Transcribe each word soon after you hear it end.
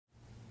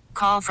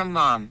Call from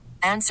mom.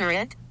 Answer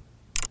it.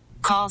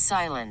 Call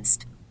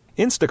silenced.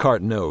 Instacart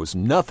knows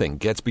nothing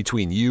gets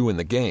between you and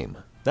the game.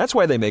 That's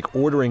why they make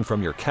ordering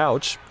from your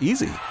couch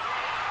easy.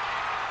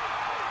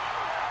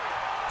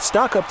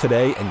 Stock up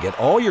today and get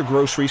all your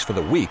groceries for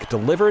the week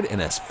delivered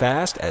in as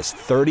fast as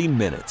 30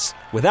 minutes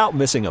without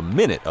missing a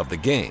minute of the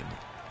game.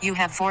 You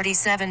have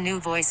 47 new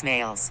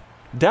voicemails.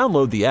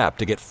 Download the app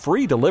to get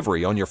free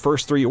delivery on your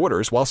first 3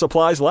 orders while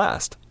supplies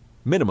last.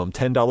 Minimum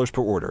 $10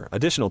 per order.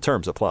 Additional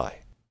terms apply.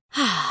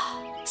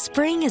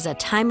 Spring is a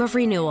time of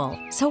renewal,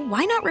 so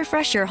why not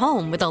refresh your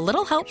home with a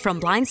little help from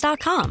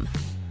Blinds.com?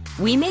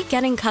 We make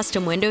getting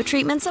custom window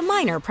treatments a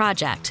minor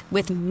project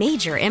with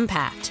major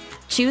impact.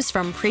 Choose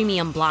from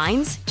premium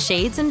blinds,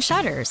 shades, and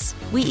shutters.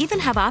 We even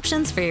have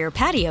options for your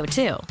patio,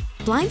 too.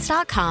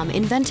 Blinds.com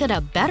invented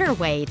a better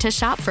way to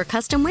shop for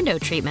custom window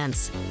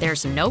treatments.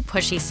 There's no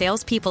pushy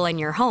salespeople in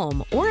your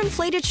home or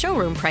inflated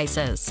showroom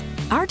prices.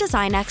 Our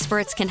design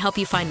experts can help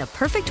you find the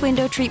perfect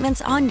window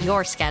treatments on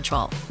your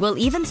schedule. We'll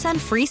even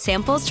send free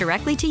samples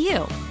directly to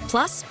you.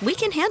 Plus, we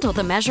can handle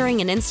the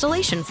measuring and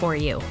installation for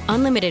you.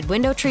 Unlimited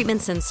window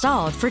treatments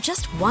installed for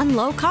just one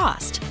low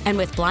cost. And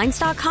with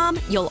Blinds.com,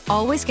 you'll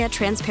always get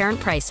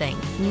transparent pricing.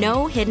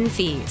 No hidden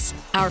fees.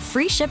 Our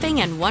free shipping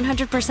and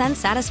 100%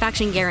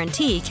 satisfaction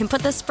guarantee can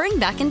put the spring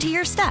back into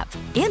your step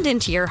and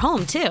into your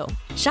home, too.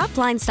 Shop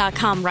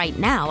Blinds.com right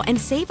now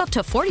and save up to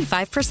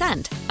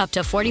 45%. Up to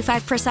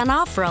 45%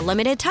 off for a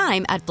limited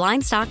time at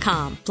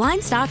Blinds.com.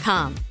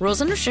 Blinds.com. Rules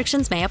and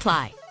restrictions may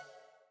apply.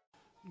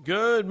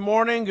 Good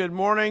morning,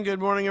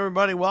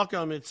 everybody.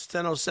 Welcome. It's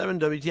 10:07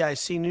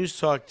 WTIC News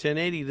Talk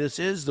 1080. This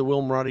is the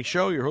Will Marotti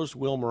Show. Your host,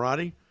 Will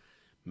Marotti.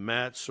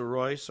 Matt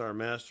Soroyce, our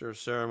master of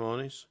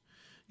ceremonies.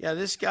 Yeah,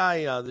 this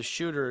guy, the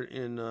shooter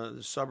in the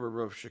suburb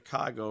of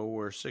Chicago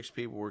where 6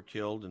 people were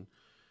killed and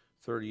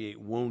 38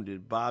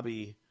 wounded,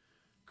 Bobby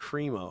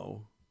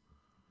Cremo,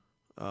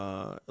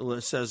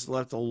 says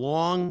left a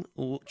long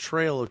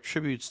trail of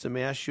tributes to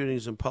mass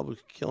shootings and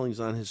public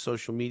killings on his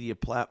social media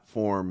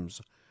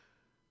platforms.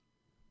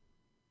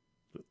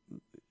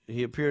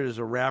 He appeared as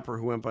a rapper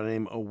who went by the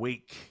name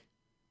Awake.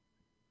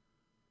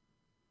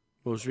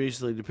 Most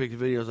recently depicted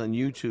videos on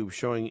YouTube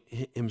showing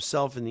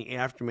himself in the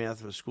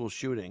aftermath of a school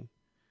shooting.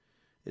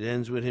 It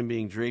ends with him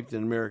being draped in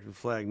an American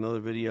flag.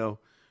 Another video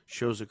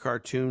shows a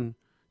cartoon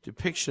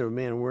depiction of a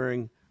man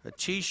wearing a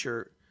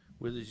T-shirt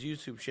with his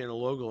YouTube channel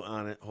logo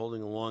on it,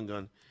 holding a long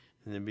gun,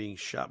 and then being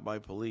shot by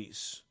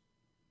police.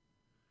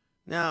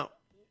 Now,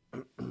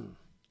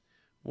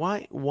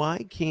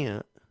 why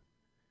can't,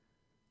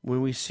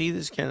 when we see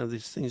this kind of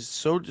these things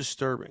so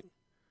disturbing,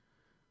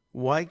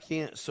 why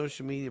can't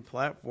social media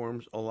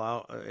platforms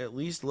allow, at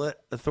least let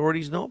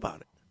authorities know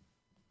about it?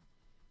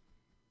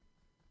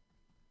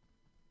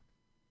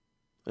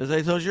 As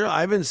I told you,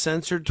 I've been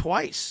censored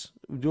twice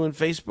doing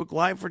Facebook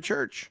Live for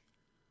church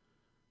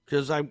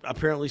because I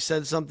apparently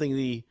said something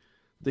the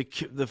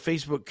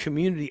Facebook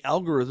community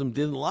algorithm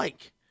didn't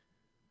like.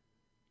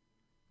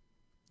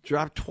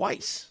 Dropped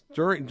twice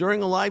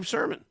during a live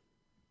sermon.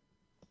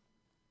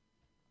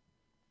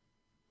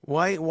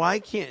 Why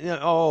can't,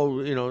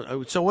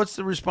 so what's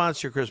the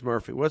response here, Chris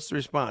Murphy? What's the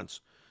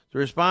response? The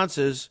response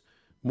is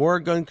more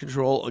gun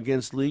control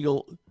against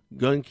legal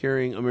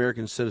gun-carrying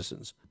American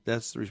citizens.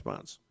 That's the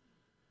response.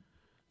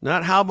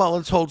 Not how about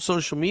let's hold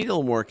social media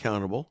more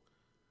accountable.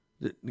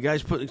 The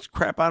guys put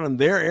crap out on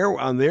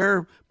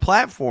their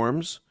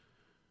platforms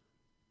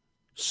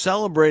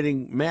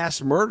celebrating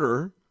mass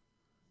murder.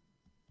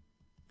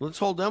 Let's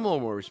hold them a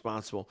little more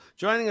responsible.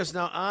 Joining us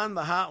now on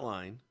the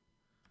hotline,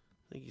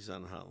 I think he's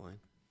on the hotline,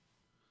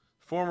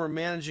 former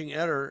managing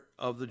editor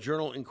of the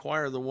Journal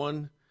Inquirer, the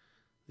one,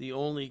 the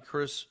only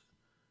Chris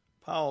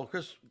Powell.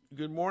 Chris,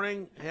 good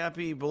morning.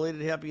 Happy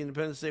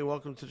Independence Day.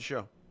 Welcome to the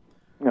show.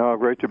 Oh,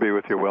 great to be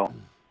with you, Will.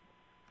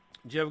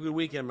 Did you have a good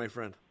weekend, my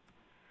friend?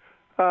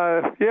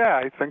 Yeah,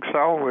 I think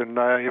so, and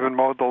I even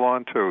mowed the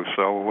lawn too.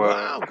 So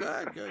wow,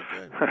 good.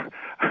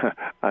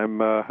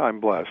 I'm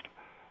blessed.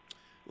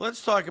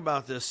 Let's talk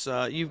about this.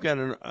 You've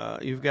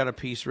got a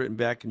piece written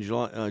back in June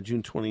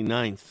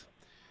 29th.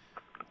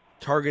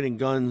 Targeting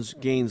guns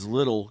gains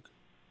little.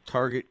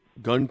 Target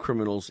gun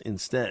criminals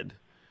instead.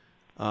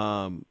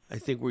 I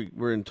think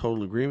we're in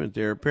total agreement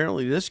there.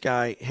 Apparently, this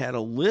guy had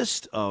a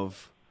list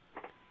of.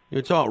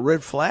 You're talking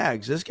red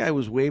flags. This guy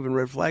was waving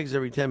red flags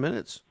every 10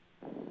 minutes.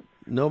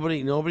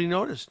 Nobody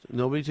noticed.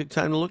 Nobody took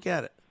time to look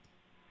at it.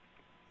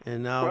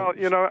 And now, well,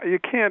 you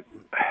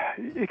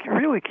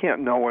really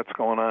can't know what's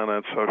going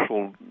on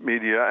social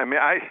media. I mean,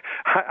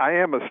 I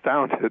am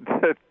astounded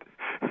that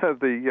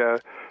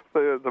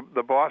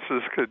the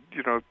bosses could,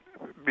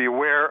 be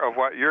aware of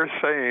what you're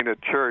saying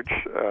at church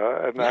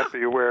and not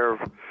be aware of,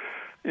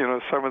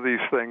 some of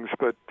these things.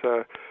 But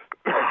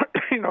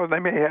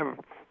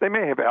they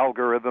may have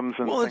algorithms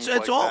and well,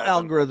 it's all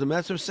algorithm.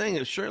 That's what I'm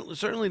saying.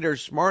 Certainly they're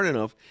smart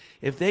enough.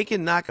 If they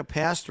can knock a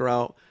pastor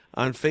out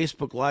on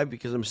Facebook Live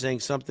because I'm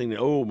saying something that,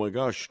 oh my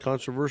gosh,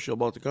 controversial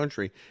about the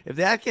country. If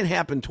that can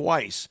happen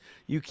twice,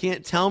 you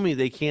can't tell me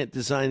they can't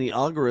design the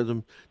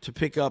algorithm to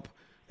pick up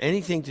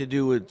anything to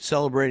do with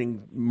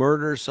celebrating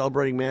murder,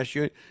 celebrating mass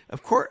shooting.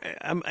 Of course,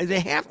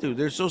 they have to.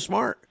 They're so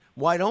smart.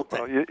 Why don't they?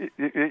 Well,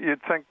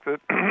 you'd think that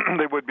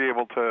they would be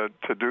able to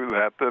do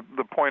that.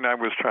 The point I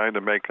was trying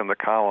to make in the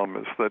column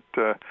is that,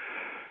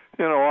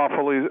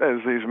 awful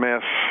as these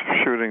mass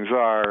shootings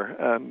are,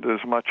 and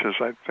as much as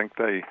I think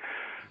they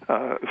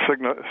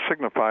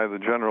signify the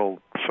general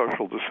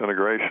social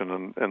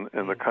disintegration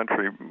in the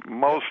country,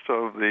 most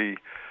of the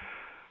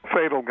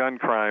fatal gun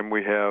crime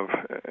we have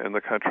in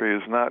the country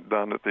is not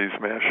done at these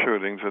mass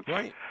shootings.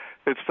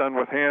 It's done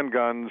with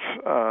handguns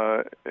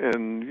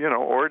in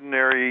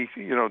ordinary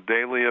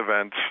daily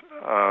events,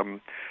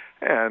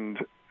 and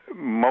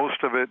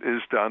most of it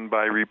is done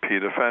by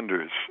repeat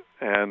offenders.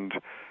 And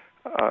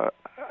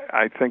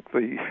I think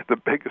the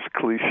biggest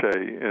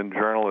cliche in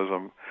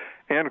journalism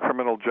and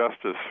criminal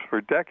justice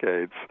for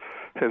decades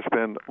has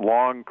been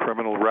long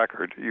criminal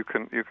record. You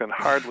can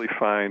hardly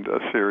find a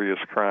serious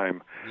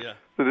crime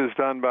that is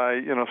done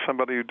by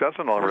somebody who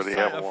doesn't already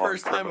have a long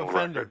first-time criminal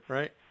offender,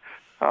 record.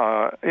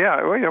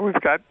 right?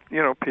 We've got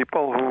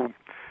people who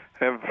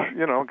have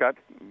got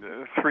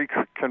 3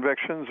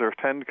 convictions or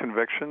 10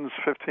 convictions,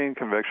 15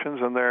 convictions,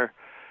 and they're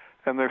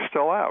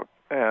still out.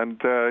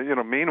 And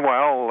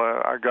meanwhile,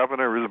 our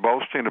governor is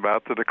boasting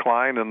about the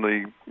decline in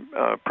the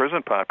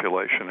prison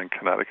population in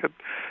Connecticut,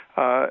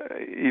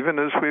 even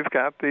as we've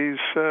got these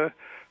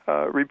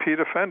repeat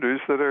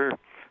offenders that are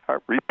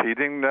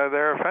repeating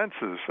their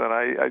offenses. And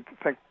I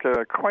think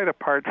quite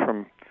apart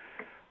from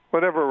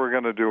whatever we're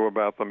going to do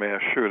about the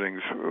mass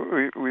shootings,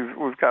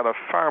 we've got a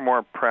far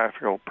more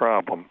practical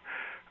problem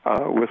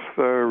with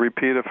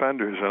repeat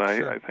offenders, and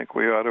I think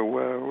we ought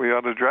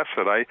to address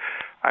it.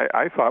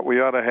 I thought we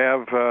ought to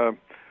have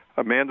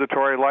a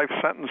mandatory life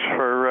sentence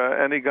for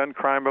any gun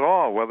crime at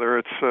all, whether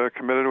it's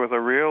committed with a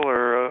real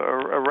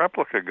or a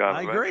replica gun.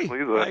 I agree.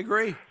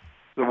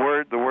 The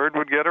word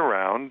would get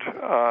around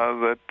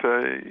that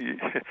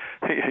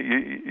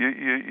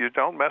you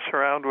don't mess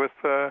around with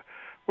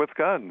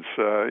guns.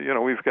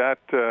 We've got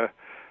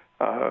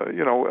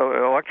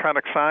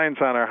electronic signs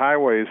on our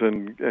highways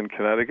in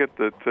Connecticut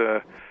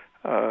that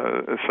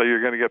say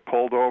you're going to get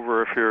pulled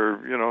over if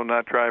you're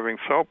not driving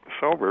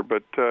sober,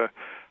 but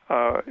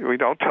we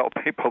don't tell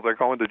people they're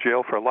going to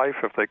jail for life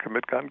if they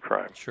commit gun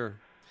crimes. Sure.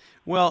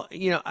 Well,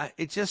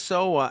 it's just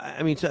so.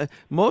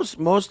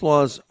 Most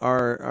laws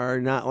are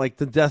not like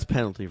the death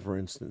penalty, for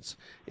instance,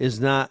 is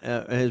not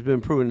has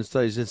been proven in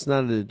studies. It's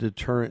not a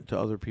deterrent to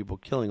other people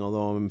killing.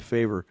 Although I'm in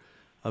favor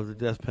of the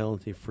death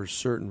penalty for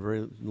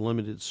very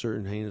limited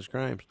heinous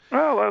crimes.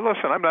 Well,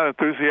 listen, I'm not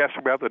enthusiastic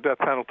about the death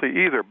penalty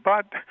either,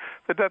 but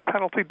the death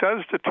penalty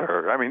does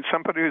deter. I mean,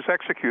 somebody who's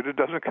executed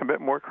doesn't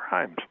commit more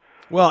crimes.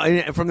 Well,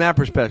 and from that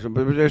perspective,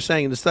 but they're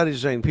saying, the studies are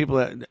saying, people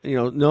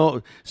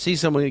that see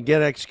someone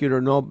get executed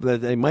or know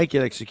that they might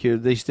get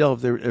executed, they still,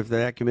 if they're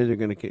that committed, are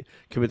going to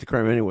commit the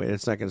crime anyway.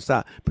 That's not going to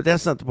stop. But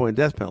that's not the point of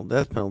death penalty.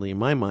 Death penalty, in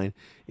my mind,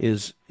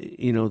 is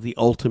the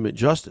ultimate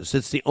justice.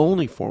 It's the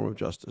only form of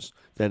justice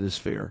that is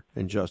fair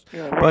and just.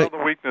 Yeah, but the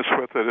weakness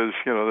with it is,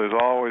 there's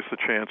always the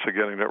chance of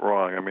getting it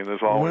wrong. I mean,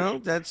 there's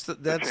always the chance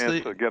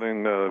of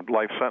getting the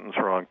life sentence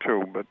wrong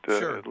too. But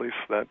sure. At least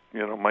that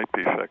might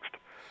be fixed.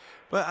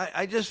 But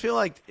I just feel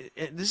like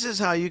this is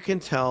how you can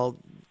tell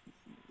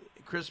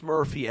Chris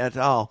Murphy et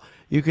al.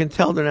 You can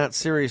tell they're not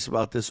serious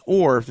about this,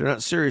 or if they're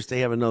not serious, they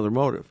have another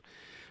motive.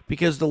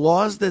 Because the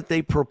laws that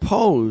they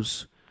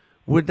propose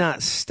would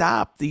not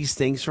stop these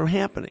things from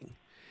happening.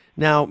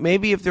 Now,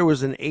 maybe if there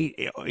was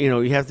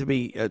you have to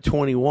be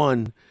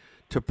 21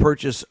 to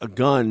purchase a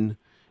gun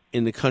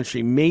in the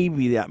country,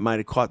 maybe that might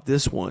have caught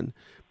this one.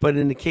 But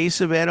in the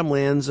case of Adam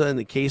Lanza, in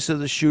the case of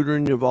the shooter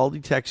in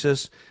Uvalde,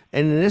 Texas,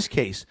 and in this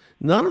case,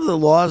 none of the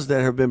laws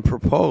that have been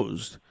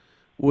proposed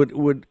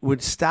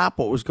would stop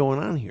what was going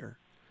on here.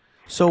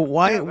 So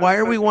why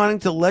are we wanting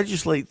to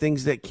legislate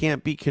things that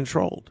can't be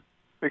controlled?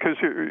 Because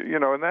in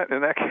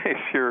that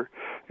case you're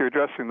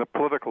addressing the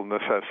political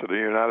necessity.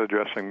 You're not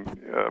addressing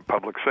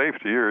public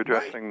safety. You're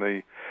addressing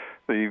the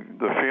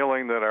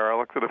feeling that our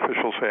elected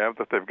officials have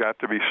that they've got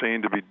to be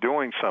seen to be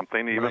doing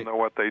something, even though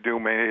what they do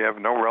may have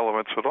no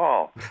relevance at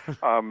all.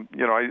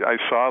 I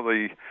saw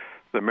the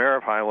mayor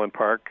of Highland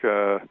Park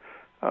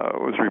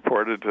was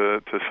reported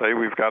to say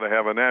we've got to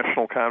have a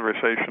national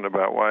conversation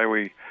about why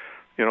we,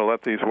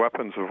 let these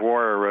weapons of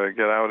war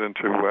get out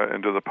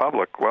into the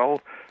public.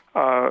 Well,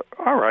 all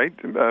right,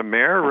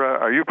 Mayor,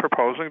 are you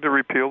proposing to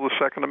repeal the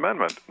Second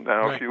Amendment?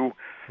 Now, if you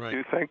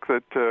think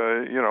that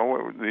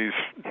these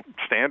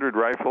standard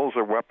rifles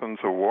are weapons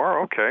of war,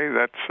 okay,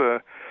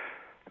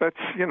 that's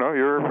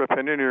your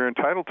opinion. You're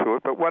entitled to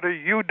it. But what are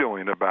you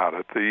doing about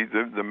it?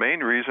 The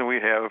main reason we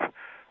have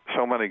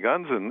so many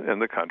guns in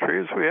the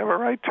country is we have a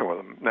right to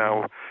them.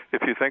 Now,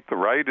 if you think the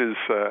right is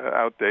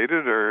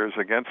outdated or is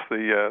against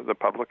the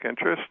public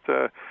interest,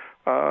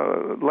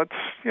 let's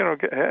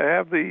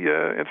have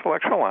the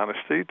intellectual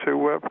honesty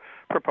to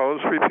propose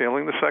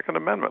repealing the Second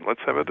Amendment.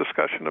 Let's have a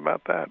discussion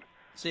about that.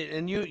 See,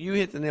 and you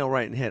hit the nail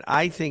right in the head.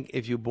 I think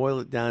if you boil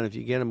it down, if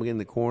you get them in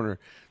the corner,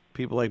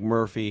 people like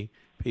Murphy,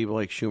 people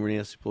like Schumer,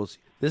 Nancy Pelosi,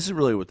 This is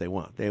really what they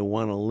want. They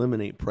want to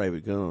eliminate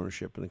private gun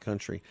ownership in the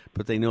country,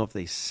 but they know if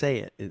they say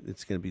it,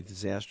 it's going to be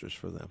disastrous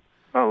for them.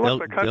 Well,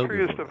 look, the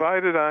country is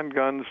divided on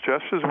guns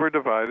just as we're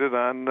divided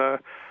on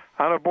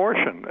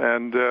abortion,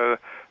 and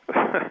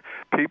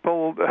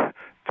people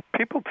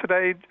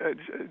today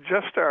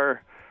just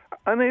are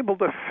unable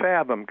to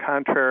fathom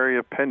contrary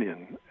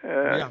opinion.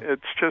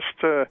 It's just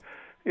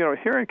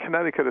here in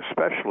Connecticut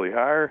especially,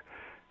 our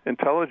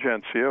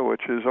intelligentsia,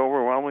 which is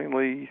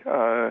overwhelmingly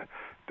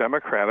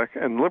Democratic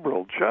and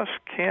liberal, just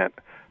can't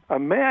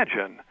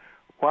imagine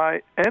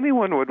why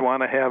anyone would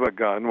want to have a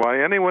gun,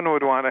 why anyone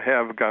would want to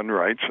have gun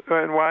rights,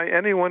 and why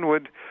anyone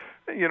would,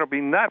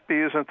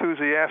 be as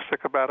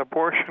enthusiastic about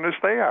abortion as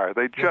they are.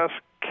 They just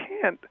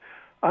can't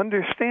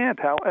understand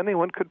how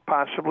anyone could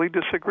possibly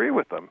disagree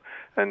with them.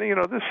 And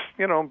this,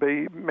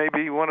 may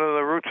be one of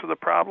the roots of the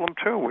problem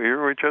too.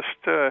 We're just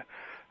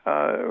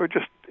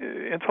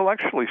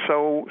intellectually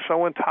so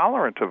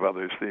intolerant of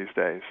others these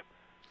days.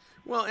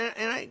 Well,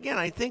 and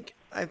I think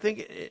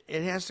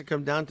it has to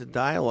come down to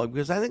dialogue,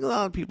 because I think a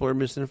lot of people are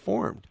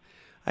misinformed.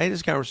 I had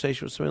this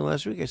conversation with somebody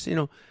last week. I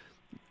said,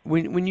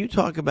 when you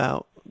talk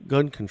about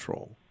gun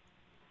control,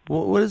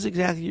 what is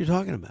exactly you're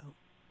talking about?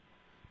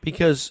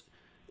 Because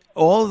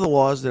all of the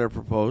laws that are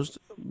proposed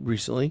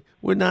recently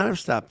would not have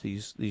stopped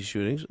these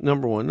shootings,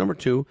 number one. Number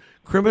two,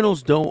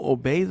 criminals don't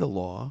obey the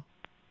law.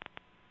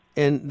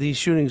 And these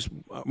shootings,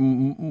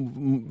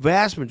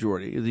 vast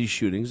majority of these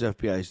shootings,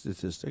 FBI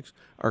statistics,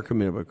 are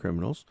committed by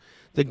criminals.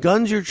 The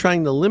guns you're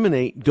trying to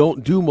eliminate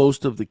don't do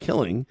most of the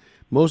killing.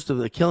 Most of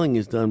the killing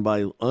is done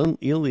by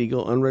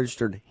illegal,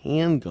 unregistered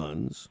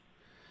handguns.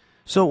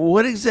 So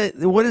what is it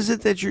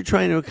that you're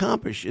trying to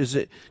accomplish? Is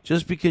it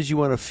just because you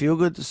want to feel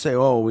good to say,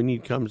 oh, we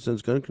need common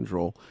sense gun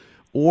control?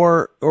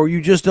 Or you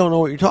just don't know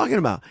what you're talking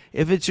about.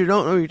 If it's you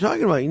don't know what you're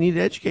talking about, you need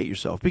to educate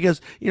yourself. Because,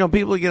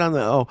 people get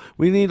on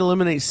we need to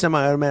eliminate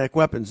semi-automatic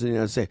weapons in the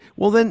United States.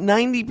 Well, then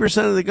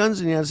 90% of the guns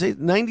in the United States,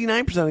 99%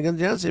 of the guns in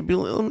the United States will be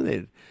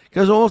eliminated.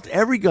 Because almost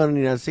every gun in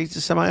the United States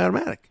is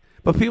semi-automatic.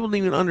 But people don't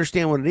even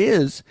understand what it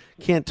is,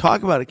 can't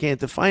talk about it, can't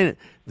define it.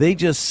 They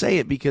just say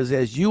it because,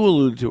 as you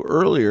alluded to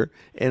earlier,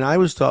 and I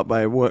was taught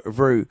by a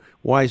very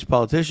wise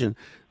politician,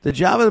 the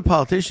job of the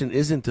politician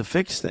isn't to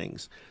fix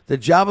things. The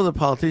job of the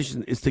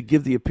politician is to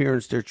give the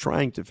appearance they're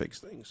trying to fix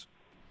things.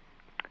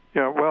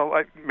 Yeah, well,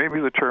 maybe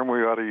the term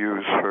we ought to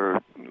use for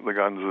the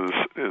guns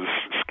is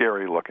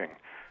scary looking.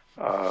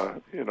 I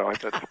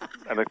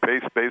think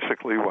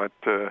basically what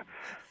the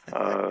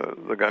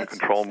gun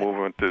control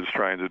movement is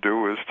trying to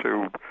do is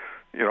to,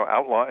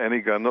 outlaw any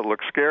gun that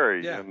looks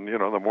scary. Yeah. And,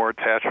 the more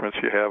attachments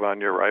you have on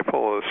your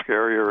rifle, the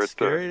scarier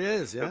it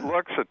is. Yeah. It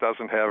looks. It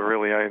doesn't have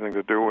really anything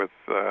to do with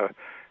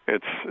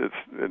its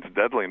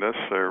deadliness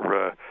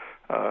or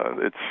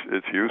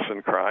its use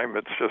in crime.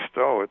 It's just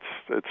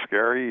it's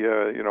scary.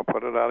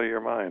 Put it out of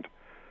your mind.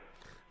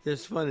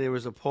 It's funny. There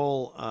was a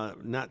poll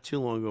not too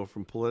long ago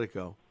from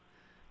Politico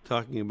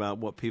talking about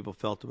what people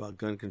felt about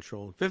gun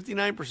control.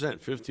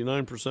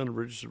 59% of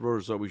registered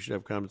voters thought we should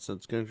have common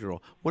sense gun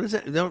control. What is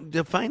that? Don't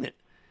define it.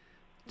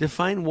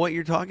 Define what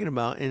you're talking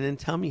about, and then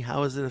tell me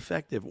how is it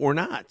effective or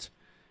not.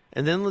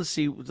 And then let's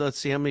see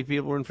how many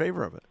people are in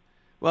favor of it.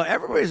 Well,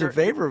 everybody's in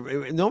favor of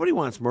it. Nobody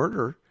wants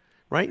murder,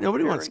 right?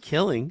 Nobody wants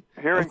killing.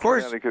 Here of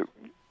course. Connecticut,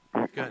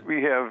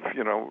 we have,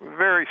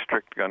 very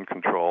strict gun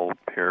control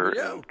here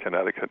in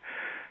Connecticut.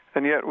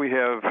 And yet we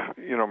have,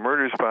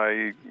 murders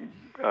by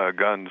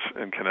guns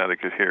in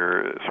Connecticut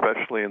here,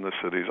 especially in the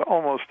cities,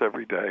 almost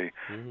every day.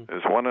 Mm-hmm.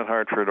 There's one in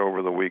Hartford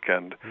over the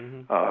weekend.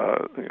 Mm-hmm.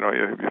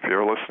 If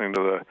you're listening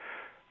to the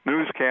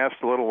newscast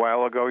a little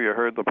while ago, you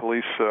heard the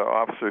police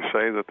officer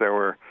say that there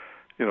were,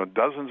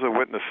 dozens of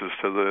witnesses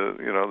to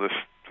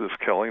this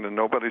killing, and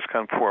nobody's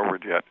come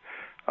forward yet.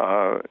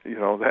 That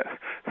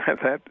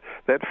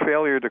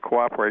failure to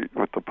cooperate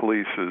with the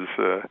police is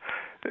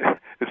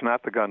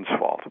not the gun's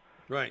fault.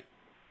 Right.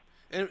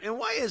 And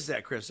why is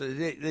that, Chris?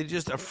 They're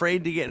just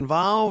afraid to get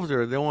involved,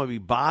 or they don't want to be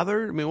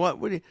bothered? I mean, what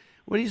do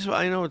you?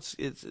 I know it's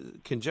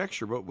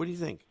conjecture, but what do you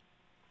think?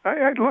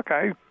 I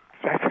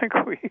think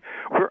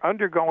we're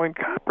undergoing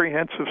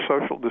comprehensive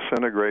social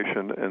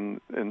disintegration in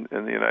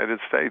the United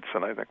States,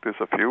 and I think there's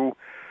a few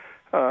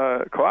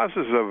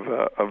causes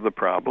of the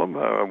problem.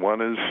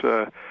 One is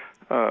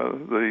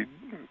the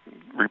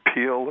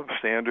repeal of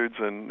standards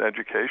in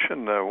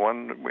education.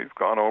 One we've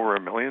gone over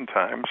 1 million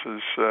times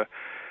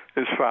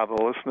is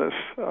fatherlessness.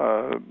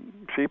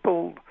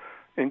 People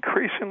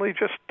increasingly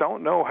just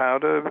don't know how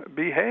to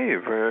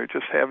behave, or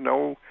just have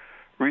no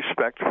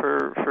respect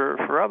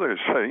for others.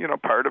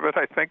 Part of it,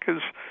 I think,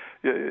 is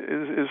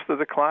the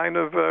decline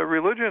of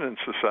religion in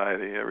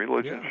society.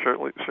 Religion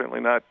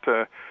certainly not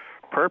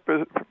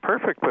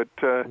perfect, but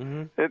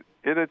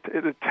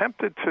it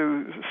attempted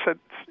to set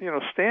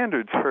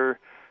standards for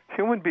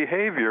human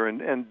behavior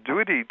and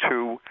duty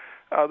to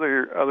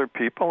other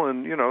people,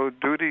 and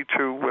duty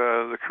to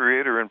the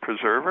Creator and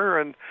Preserver,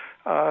 and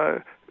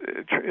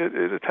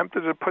it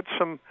attempted to put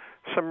some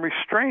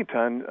restraint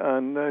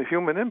on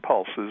human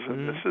impulses,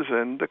 and this is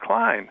in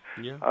decline.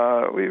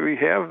 Yeah. We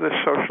have this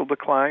social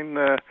decline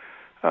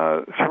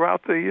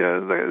throughout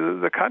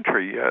the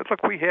country.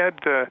 Look, we had.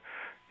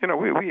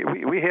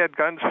 We had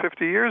guns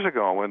 50 years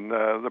ago, and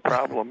the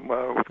problem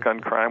with gun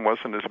crime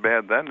wasn't as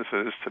bad then as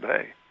it is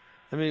today.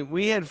 I mean,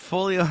 we had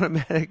fully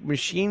automatic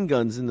machine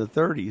guns in the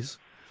 30s,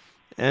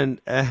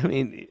 and I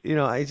mean,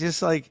 I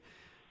just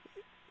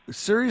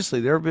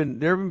seriously, there have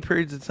been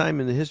periods of time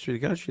in the history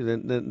of the country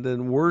that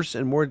worse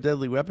and more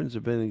deadly weapons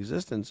have been in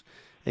existence,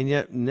 and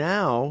yet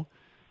now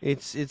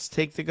it's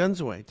take the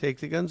guns away.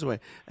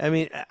 I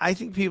mean, I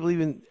think people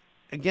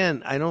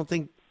I don't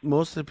think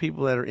most of the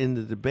people that are in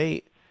the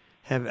debate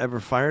have ever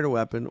fired a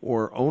weapon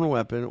or own a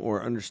weapon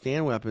or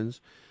understand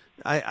weapons.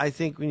 I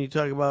think when you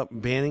talk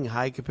about banning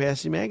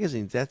high-capacity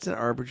magazines, that's an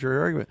arbitrary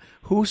argument.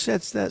 Who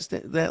sets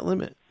that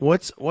limit?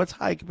 What's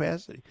high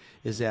capacity?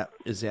 Is that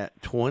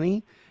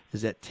 20?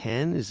 Is that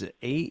 10? Is it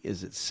 8?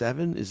 Is it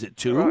 7? Is it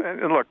 2? Well,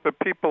 and look, the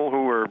people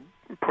who are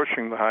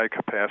pushing the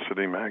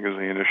high-capacity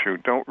magazine issue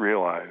don't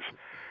realize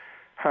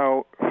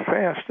how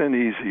fast and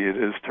easy it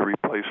is to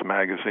replace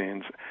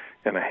magazines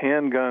in a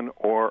handgun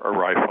or a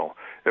rifle.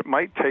 It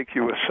might take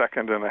you a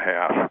second and a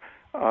half.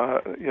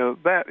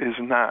 That is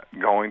not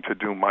going to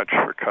do much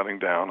for cutting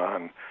down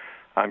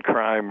on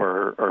crime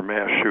or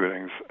mass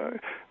shootings.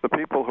 The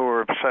people who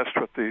are obsessed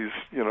with these,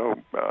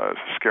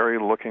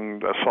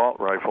 scary-looking assault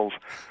rifles,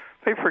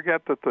 they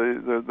forget that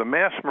the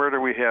mass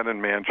murder we had in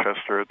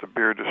Manchester at the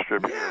beer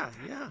distributor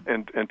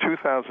in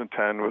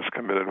 2010 was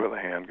committed with a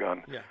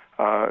handgun. Yeah.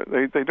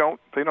 They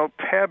don't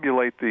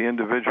tabulate the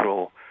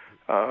individual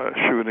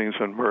shootings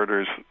and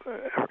murders,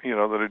 that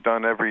are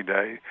done every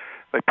day.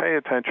 They pay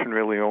attention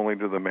really only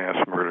to the mass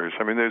murders.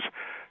 I mean, there's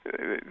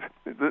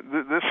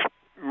this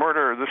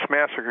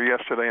massacre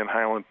yesterday in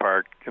Highland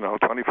Park,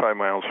 25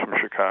 miles from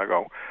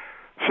Chicago.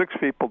 6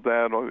 people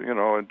dead,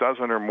 a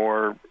dozen or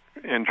more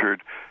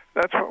injured.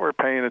 That's what we're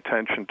paying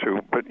attention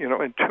to. But,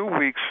 in 2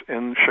 weeks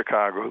in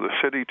Chicago, the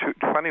city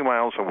 20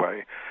 miles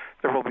away,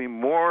 there will be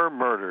more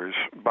murders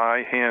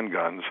by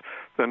handguns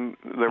than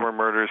there were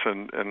murders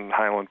in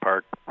Highland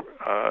Park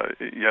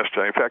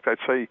yesterday. In fact, I'd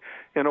say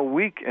in a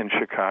week in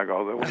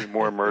Chicago, there will be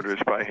more murders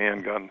by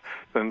handgun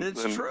than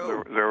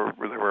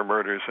there were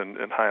murders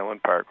in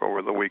Highland Park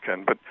over the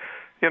weekend. But,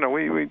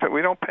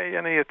 we don't pay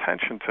any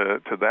attention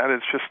to that.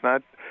 It's just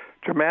not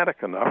dramatic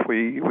enough.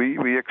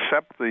 We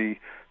accept the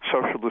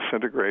social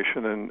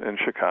disintegration in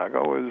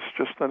Chicago as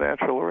just the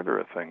natural order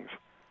of things.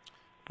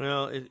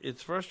 Well,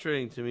 it's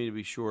frustrating to me, to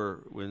be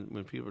sure,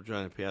 when people are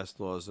trying to pass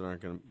laws that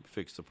aren't going to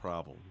fix the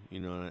problem,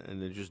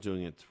 and they're just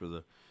doing it for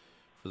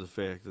the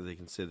fact that they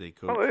can say they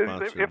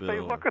co-sponsor the bill. If they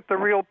look at the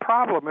real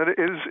problem,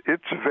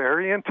 it's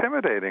very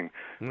intimidating.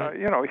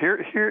 Mm-hmm.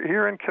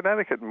 Here in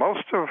Connecticut,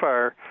 most of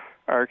our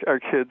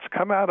kids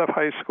come out of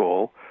high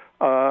school.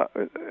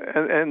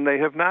 And they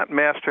have not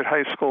mastered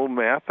high school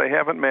math. They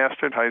haven't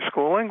mastered high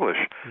school English.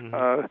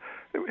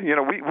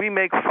 Mm-hmm. We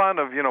make fun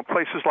of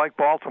places like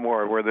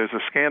Baltimore, where there's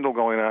a scandal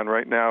going on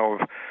right now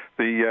of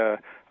the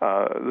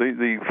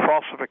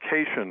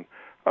falsification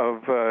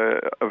of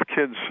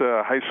kids'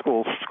 high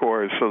school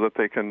scores so that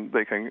they can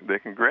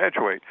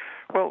graduate.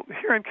 Well,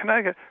 here in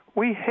Connecticut,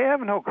 we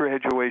have no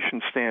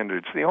graduation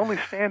standards. The only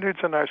standards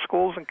in our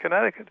schools in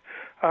Connecticut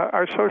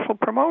are social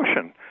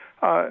promotion.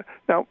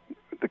 Now,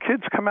 the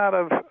kids come out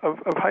of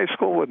high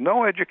school with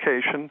no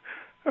education,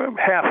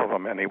 half of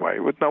them anyway,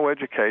 with no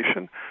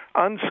education,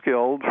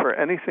 unskilled for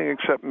anything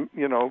except,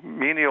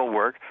 menial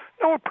work,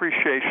 no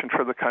appreciation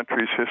for the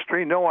country's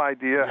history, no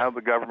idea how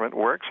the government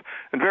works,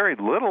 and very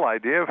little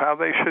idea of how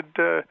they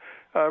should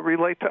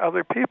relate to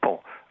other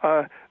people.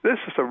 This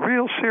is a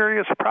real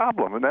serious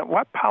problem, and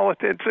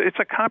it's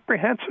a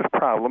comprehensive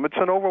problem. It's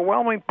an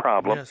overwhelming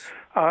problem. Yes.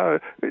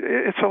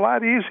 It's a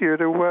lot easier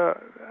to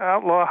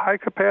outlaw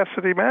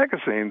high-capacity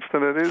magazines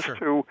than it is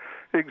to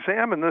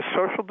examine this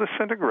social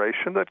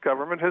disintegration that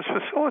government has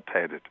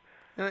facilitated.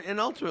 And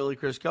ultimately,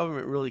 Chris,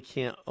 government really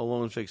can't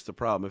alone fix the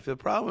problem. If the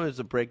problem is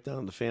the breakdown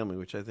of the family,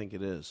 which I think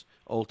it is,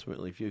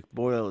 ultimately, if you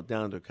boil it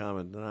down to a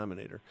common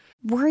denominator.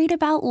 Worried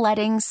about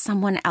letting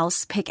someone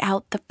else pick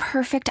out the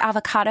perfect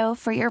avocado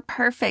for your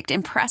perfect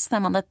impress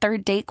them on the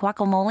third date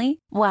guacamole?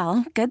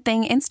 Well, good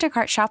thing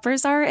Instacart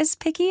shoppers are as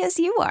picky as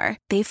you are.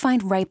 They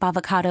find ripe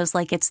avocados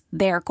like it's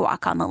their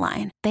guac on the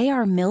line. They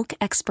are milk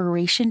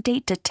expiration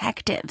date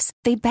detectives.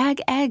 They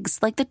bag eggs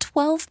like the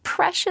 12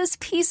 precious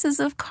pieces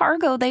of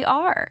cargo they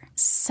are.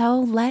 So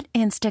let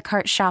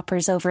Instacart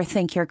shoppers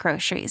overthink your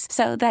groceries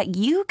so that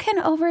you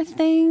can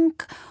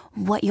overthink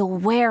what you'll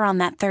wear on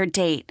that third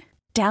date.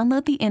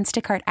 Download the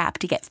Instacart app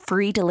to get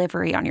free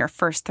delivery on your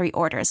first 3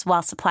 orders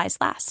while supplies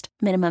last.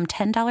 Minimum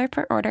 $10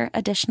 per order.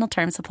 Additional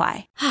terms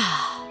apply.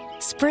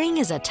 Spring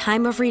is a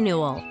time of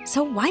renewal,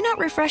 so why not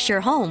refresh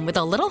your home with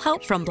a little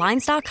help from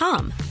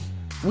Blinds.com?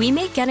 We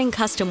make getting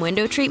custom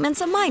window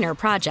treatments a minor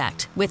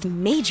project with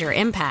major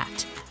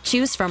impact.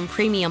 Choose from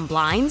premium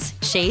blinds,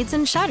 shades,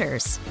 and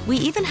shutters. We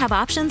even have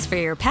options for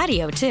your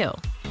patio, too.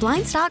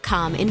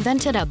 Blinds.com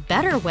invented a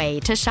better way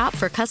to shop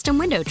for custom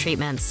window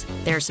treatments.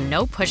 There's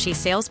no pushy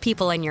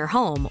salespeople in your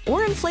home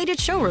or inflated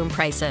showroom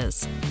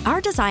prices.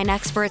 Our design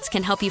experts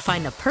can help you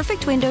find the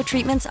perfect window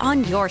treatments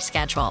on your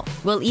schedule.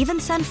 We'll even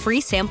send free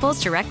samples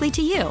directly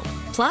to you.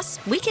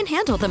 Plus, we can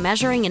handle the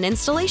measuring and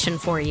installation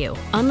for you.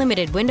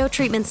 Unlimited window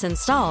treatments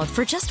installed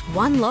for just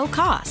one low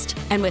cost.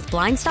 And with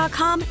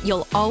Blinds.com,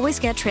 you'll always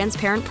get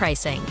transparent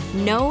pricing.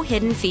 No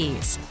hidden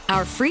fees.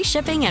 Our free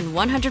shipping and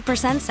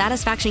 100%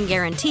 satisfaction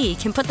guarantee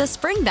can put the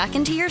spring back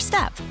into your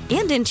step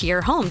and into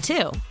your home,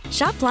 too.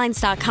 Shop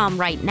Blinds.com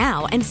right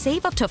now and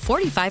save up to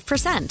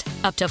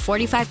 45%. Up to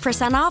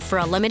 45% off for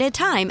a limited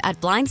time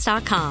at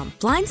Blinds.com.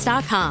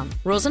 Blinds.com.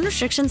 Rules and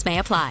restrictions may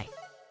apply.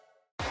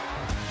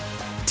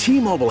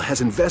 T-Mobile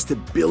has invested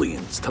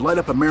billions to light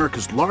up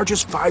America's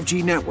largest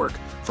 5G network,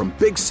 from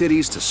big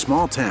cities to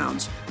small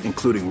towns,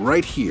 including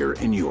right here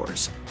in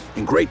yours.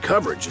 And great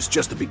coverage is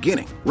just the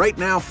beginning. Right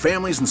now,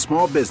 families and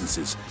small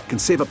businesses can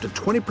save up to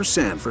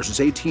 20% versus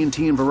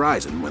AT&T and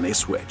Verizon when they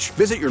switch.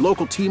 Visit your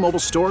local T-Mobile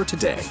store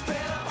today.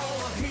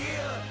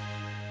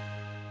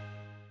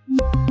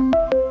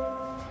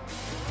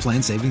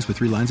 Plan savings with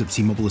 3 lines of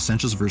T-Mobile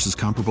Essentials versus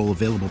comparable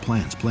available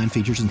plans. Plan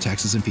features and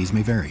taxes and fees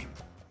may vary.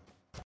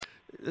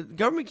 The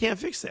government can't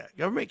fix that.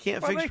 Government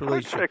can't fix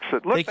relationships. Fix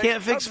it. Look, they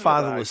can't fix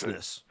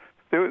fatherlessness.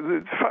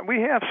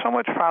 We have so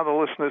much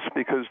fatherlessness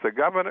because the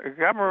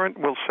government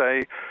will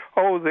say,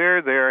 "Oh,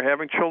 they're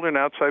having children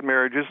outside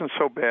marriage isn't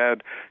so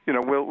bad. You know,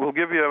 we'll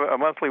give you a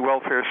monthly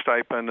welfare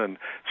stipend and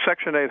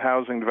Section 8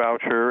 housing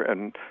voucher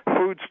and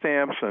food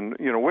stamps and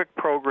WIC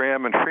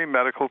program and free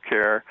medical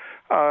care."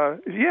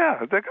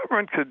 Yeah, the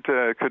government could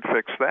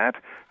fix that.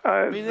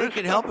 I mean, they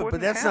could help it,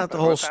 but that's not the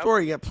whole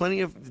story. You got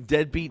plenty of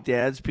deadbeat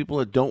dads, people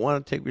that don't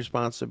want to take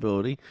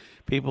responsibility,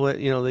 people that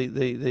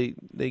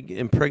they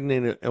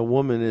impregnate a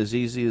woman as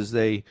easy as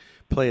they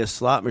play a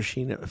slot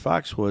machine at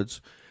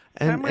Foxwoods,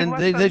 and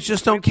they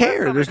just don't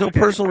care. There's no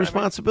personal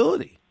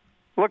responsibility.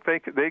 Look, they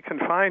can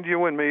find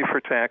you and me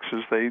for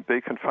taxes. They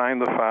can find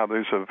the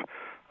fathers of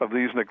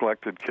these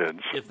neglected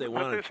kids. If they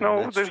want there's to.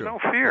 no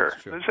fear.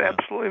 There's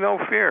absolutely no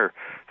fear.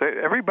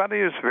 Everybody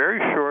is very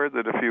sure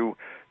that if you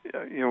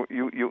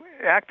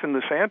act in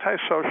this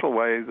antisocial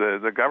way,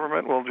 the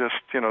government will just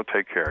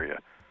take care of you.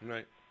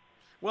 Right.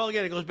 Well,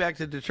 again, it goes back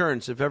to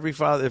deterrence. If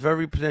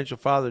every potential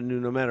father knew,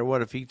 no matter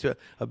what, if he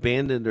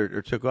abandoned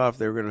or took off,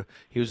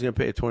 he was going to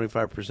pay a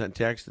 25%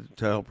 tax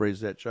to help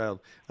raise that child.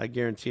 I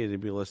guarantee you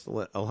there'd be a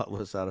lot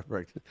less out of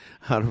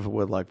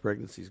wedlock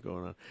pregnancies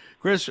going on.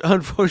 Chris,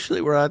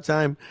 unfortunately, we're out of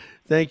time.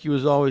 Thank you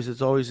as always.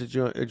 It's always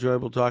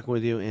enjoyable talking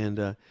with you,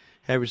 and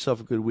have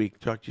yourself a good week.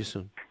 Talk to you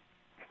soon.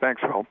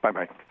 Thanks, Phil.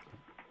 Bye-bye.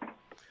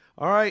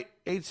 All right,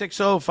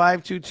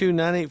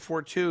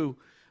 860-522-9842.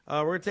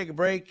 We're going to take a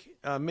break,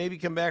 maybe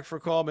come back for a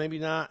call, maybe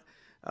not.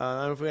 I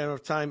don't know if we have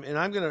enough time. And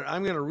I'm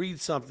gonna read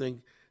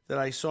something that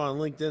I saw on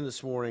LinkedIn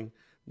this morning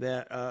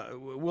that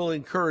will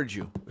encourage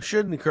you,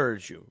 should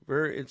encourage you.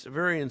 It's a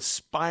very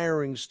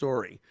inspiring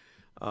story,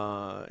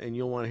 and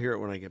you'll want to hear it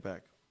when I get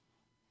back.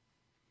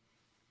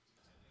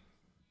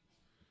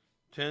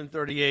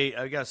 10:38.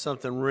 I got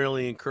something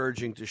really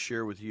encouraging to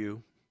share with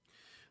you.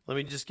 Let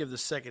me just give the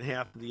second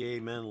half of the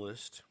amen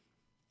list.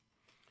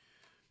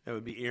 That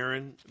would be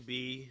Aaron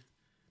B.,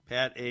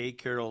 Pat A.,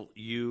 Carol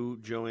U.,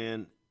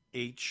 Joanne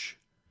H.,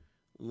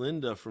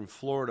 Linda from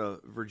Florida,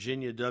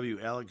 Virginia W.,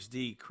 Alex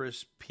D.,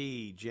 Chris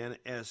P., Janet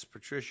S.,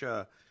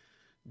 Patricia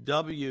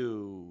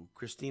W.,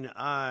 Christina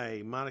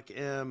I., Monica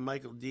M.,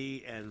 Michael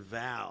D., and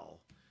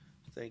Val.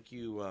 Thank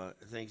you.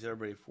 Thanks,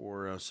 everybody,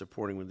 for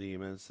supporting with the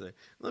amens today.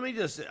 Let me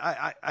just,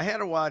 I had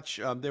to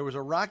watch, there was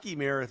a Rocky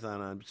marathon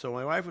on, so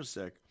my wife was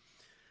sick,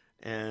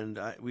 and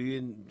we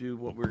didn't do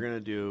what we were going to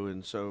do,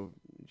 and so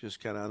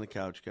just kind of on the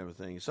couch kind of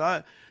thing.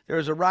 So there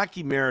was a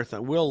Rocky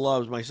marathon.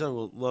 My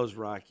son loves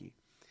Rocky,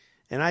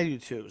 and I do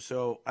too.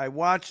 So I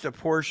watched a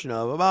portion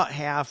of about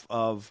half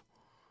of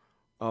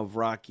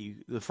Rocky,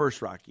 the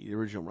first Rocky, the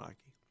original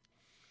Rocky.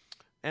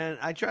 And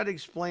I tried to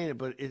explain it,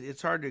 but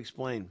it's hard to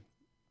explain.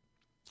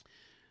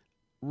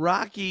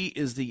 Rocky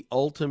is the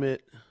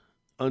ultimate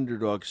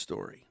underdog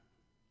story.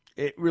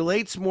 It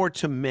relates more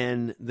to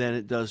men than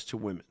it does to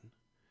women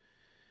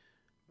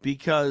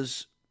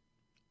because,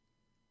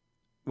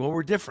 well,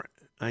 we're different.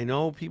 I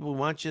know people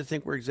want you to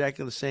think we're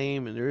exactly the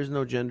same, and there is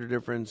no gender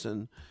difference.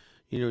 And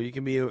you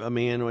can be a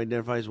man who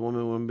identifies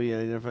woman, woman be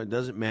identified. It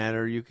doesn't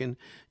matter. You can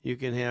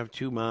have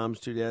two moms,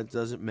 two dads.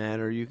 Doesn't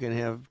matter. You can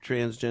have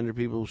transgender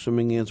people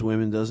swimming against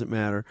women. Doesn't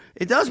matter.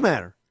 It does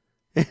matter.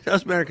 It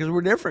does matter because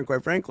we're different,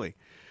 quite frankly.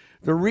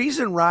 The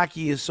reason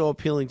Rocky is so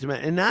appealing to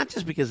men, and not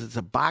just because it's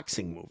a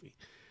boxing movie,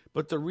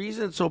 but the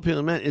reason it's so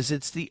appealing to men is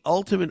it's the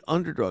ultimate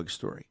underdog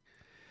story.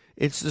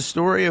 It's the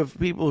story of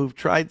people who've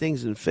tried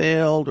things and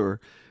failed,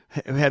 or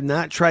have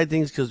not tried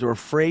things because they're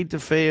afraid to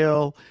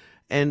fail,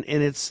 and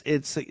it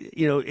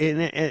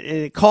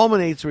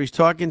culminates where he's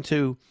talking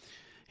to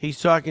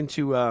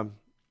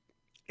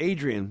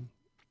Adrian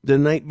the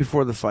night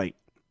before the fight,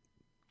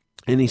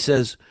 and he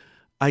says,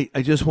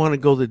 I just want to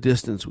go the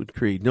distance with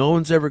Creed. No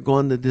one's ever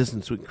gone the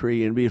distance with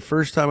Creed. And it'll be the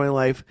first time in my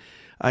life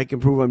I can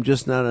prove I'm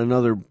just not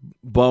another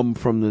bum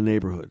from the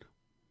neighborhood.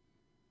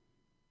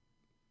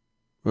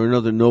 Or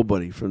another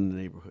nobody from the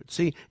neighborhood.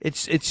 See,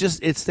 it's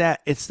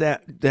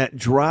that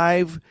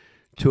drive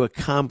to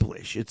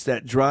accomplish. It's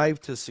that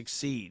drive to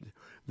succeed.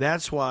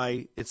 That's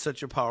why it's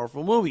such a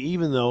powerful movie,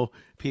 even though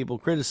people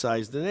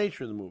criticize the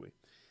nature of the movie.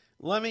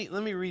 Let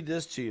me read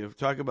this to you.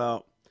 Talk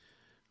about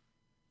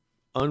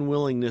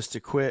unwillingness to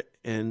quit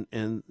and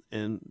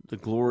the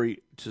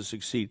glory to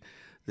succeed.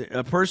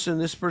 This person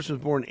was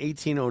born in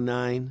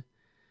 1809.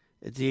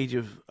 At the age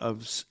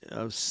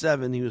of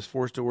 7, he was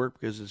forced to work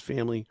because his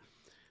family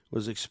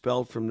was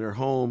expelled from their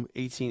home.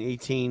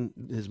 1818,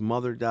 his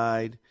mother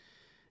died.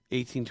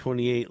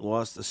 1828,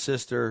 lost a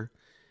sister.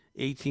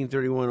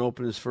 1831,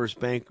 opened his first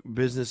bank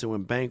business and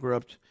went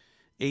bankrupt.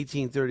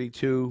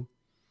 1832,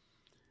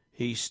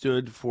 he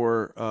stood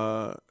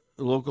for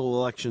local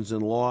elections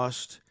and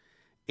lost.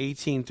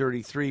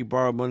 1833,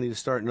 borrowed money to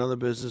start another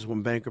business,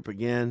 went bankrupt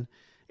again.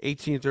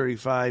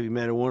 1835, he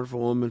met a wonderful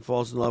woman,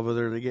 falls in love with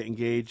her, they get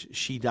engaged,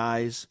 she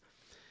dies.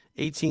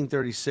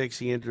 1836,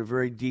 he entered a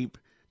very deep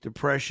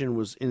depression,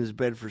 was in his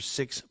bed for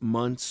 6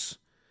 months.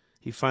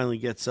 He finally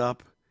gets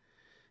up.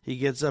 He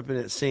gets up in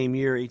that same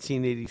year,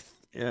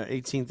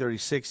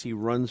 1836, he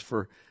runs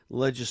for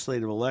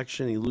legislative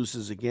election. He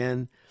loses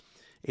again.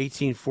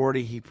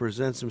 1840, he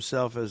presents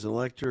himself as an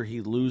elector.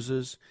 He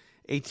loses.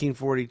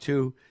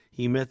 1842,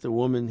 he met the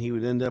woman he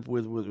would end up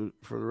with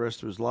for the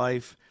rest of his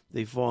life.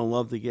 They fall in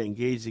love. They get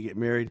engaged. They get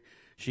married.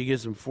 She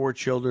gives him 4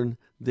 children.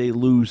 They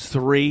lose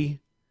 3.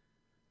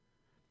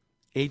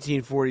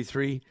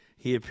 1843,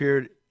 he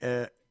appeared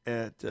at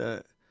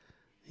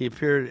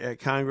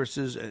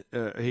Congresses.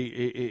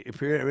 He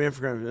appeared, ran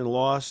for Congress and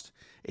lost.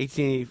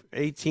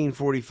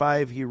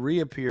 1845, he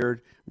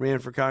reappeared, ran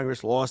for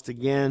Congress, lost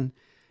again.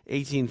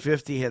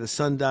 1850, had a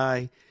son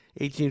die.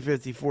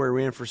 1854, he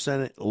ran for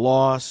Senate,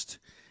 lost.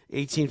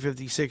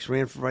 1856,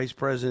 ran for vice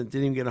president,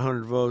 didn't even get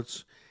 100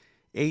 votes.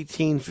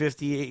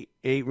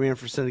 1858, ran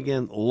for Senate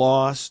again,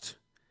 lost.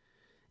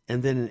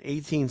 And then in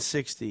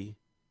 1860,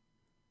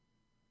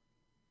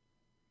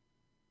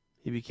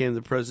 he became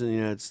the president of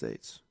the United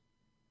States.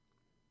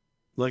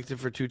 Elected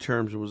for 2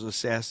 terms and was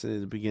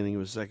assassinated at the beginning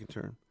of his second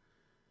term.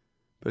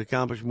 But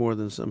accomplished more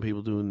than some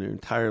people do in their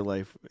entire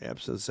life,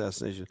 absent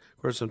assassination.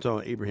 Of course, I'm talking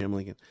about Abraham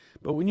Lincoln.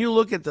 But when you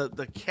look at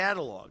the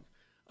catalog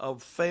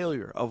of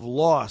failure, of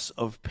loss,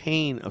 of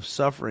pain, of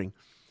suffering,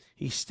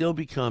 he still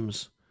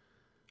becomes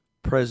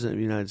president of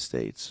the United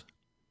States.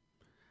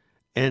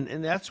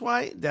 And that's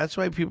why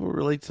people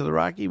relate to the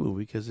Rocky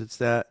movie, because it's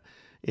that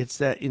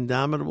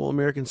indomitable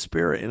American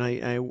spirit. And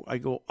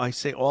I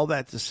say all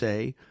that to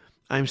say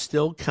I'm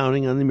still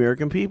counting on the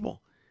American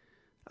people.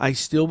 I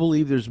still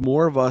believe there's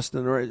more of us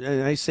than,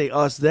 and I say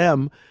us,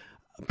 them,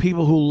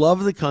 people who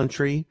love the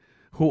country,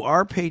 who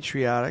are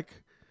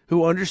patriotic,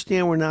 who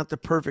understand we're not the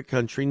perfect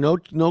country. No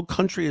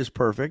country is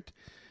perfect.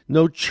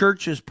 No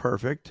church is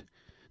perfect.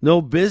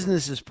 No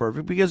business is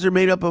perfect, because they're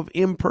made up of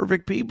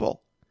imperfect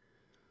people.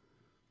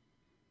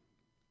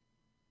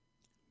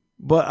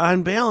 But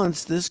on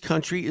balance, this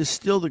country is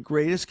still the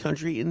greatest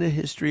country in the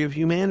history of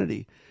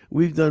humanity.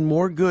 We've done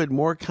more good,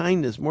 more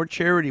kindness, more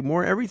charity,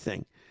 more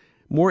everything,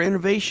 more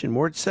innovation,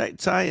 more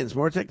science,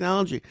 more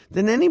technology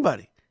than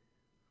anybody.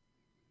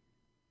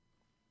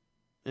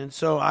 And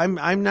so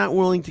I'm not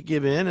willing to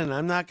give in, and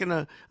I'm not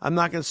gonna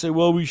say,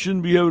 well, we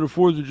shouldn't be having a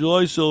 4th of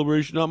July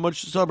celebration, not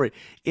much to celebrate.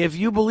 If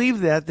you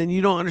believe that, then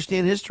you don't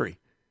understand history.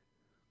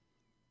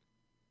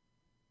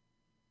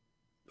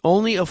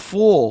 Only a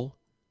fool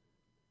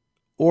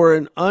or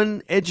an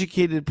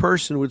uneducated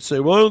person would say,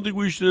 well, I don't think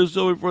we should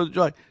celebrate 4th of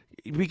July,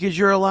 because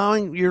you're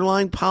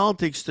allowing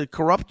politics to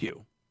corrupt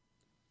you.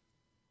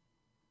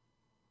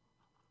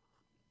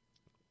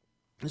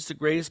 It's the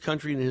greatest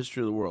country in the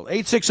history of the world.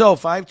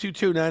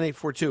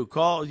 860-522-9842.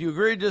 Call. Do you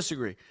agree or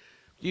disagree?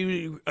 Do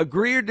you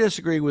agree or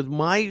disagree with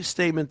my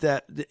statement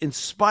that in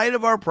spite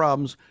of our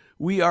problems,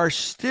 we are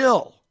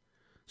still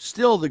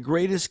the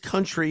greatest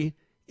country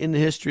in the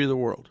history of the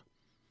world?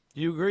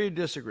 Do you agree or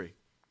disagree?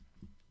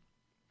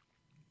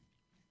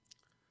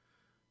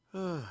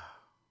 I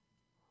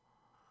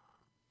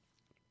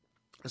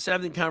was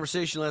having a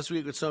conversation last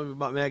week with somebody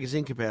about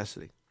magazine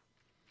capacity.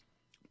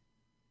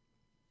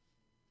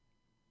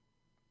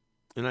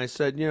 And I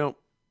said, the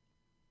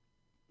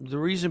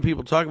reason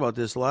people talk about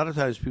this, a lot of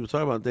times people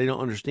talk about it, they don't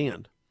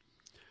understand.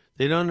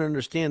 They don't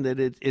understand that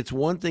it's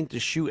one thing to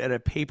shoot at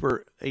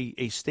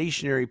a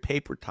stationary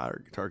paper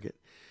target.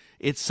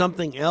 It's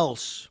something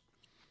else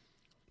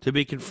to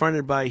be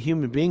confronted by a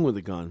human being with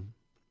a gun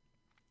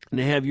and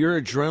to have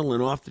your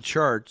adrenaline off the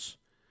charts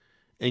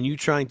and you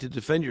trying to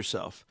defend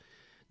yourself.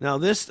 Now,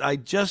 I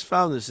just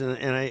found this, and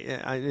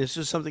it's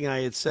just something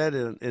I had said,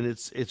 and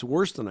it's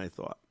worse than I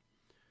thought.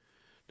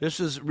 This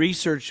is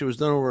research that was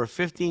done over a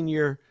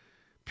 15-year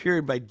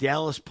period by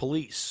Dallas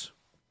police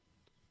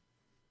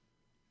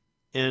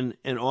and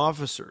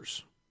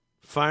officers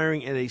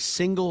firing at a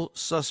single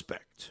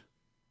suspect.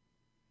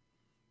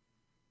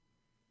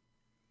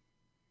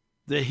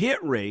 the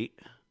hit rate,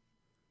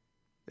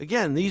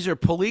 again, these are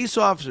police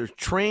officers,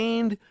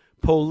 trained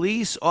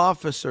police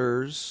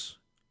officers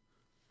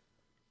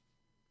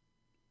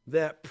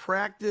that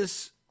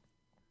practice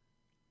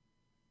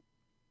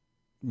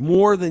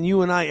more than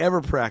you and I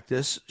ever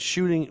practice,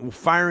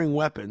 firing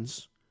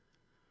weapons.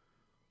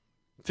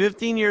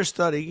 15-year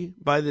study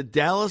by the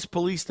Dallas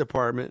Police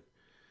Department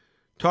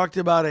talked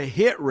about a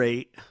hit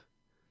rate.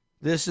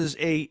 This is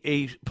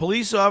a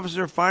police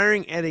officer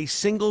firing at a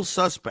single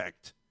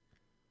suspect.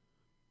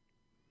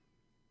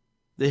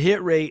 The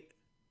hit rate,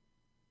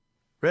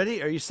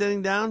 ready? Are you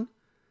sitting down?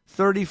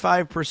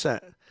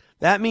 35%.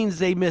 That means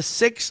they missed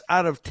 6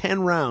 out of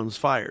 10 rounds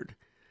fired.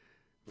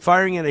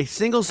 Firing at a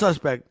single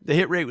suspect, the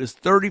hit rate was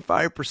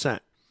 35%.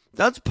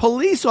 That's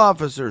police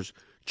officers,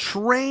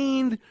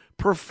 trained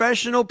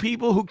professional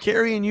people who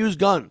carry and use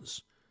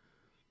guns.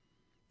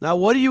 Now,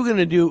 what are you going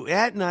to do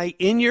at night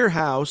in your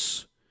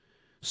house?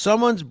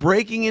 Someone's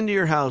breaking into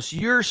your house.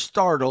 You're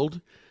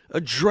startled.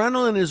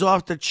 Adrenaline is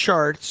off the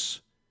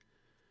charts.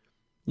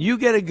 You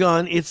get a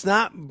gun. It's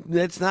not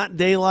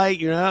daylight.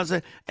 You're not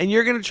outside, and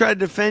you're going to try to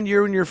defend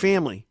you and your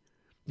family.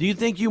 Do you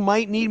think you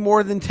might need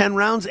more than 10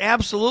 rounds?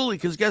 Absolutely,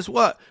 because guess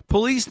what?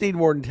 Police need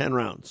more than 10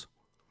 rounds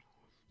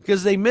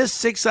because they miss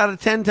 6 out of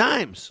 10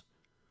 times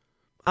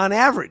on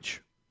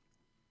average.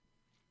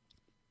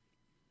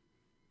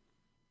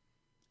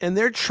 And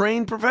they're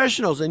trained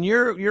professionals. And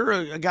you're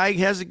a guy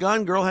who has a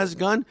gun, girl has a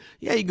gun.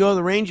 Yeah, you go to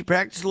the range, you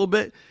practice a little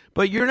bit,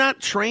 but you're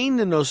not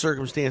trained in those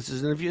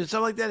circumstances. And if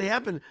something like that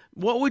happened,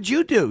 what would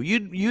you do?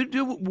 You'd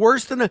do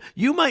worse than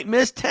you might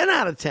miss 10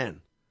 out of 10.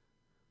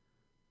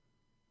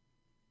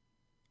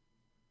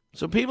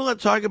 So people that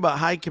talk about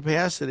high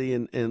capacity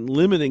and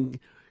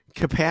limiting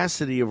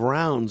capacity of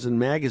rounds and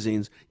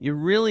magazines, you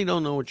really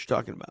don't know what you're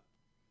talking about.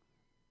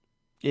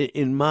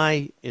 In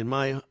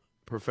my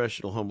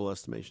professional humble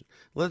estimation.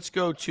 Let's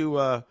go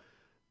to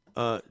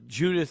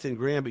Judith in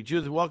Granby.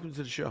 Judith, welcome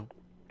to the show.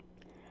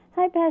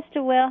 Hi,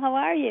 Pastor Will. How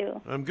are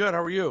you? I'm good.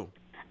 How are you?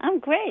 I'm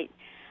great.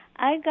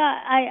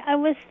 I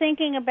was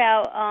thinking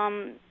about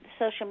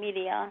social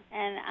media,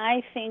 and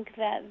I think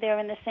that they're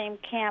in the same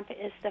camp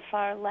as the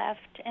far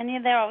left, and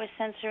they're always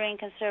censoring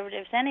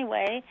conservatives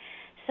anyway,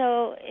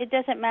 so it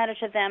doesn't matter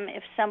to them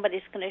if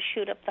somebody's going to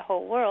shoot up the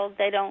whole world.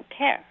 They don't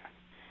care.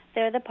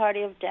 They're the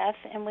party of death,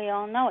 and we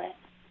all know it.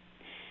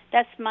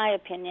 That's my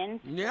opinion.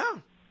 Yeah.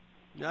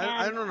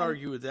 I don't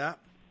argue with that.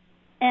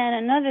 And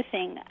another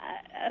thing,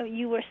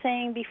 you were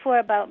saying before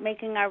about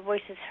making our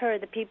voices heard,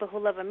 the people who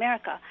love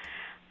America.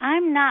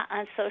 I'm not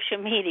on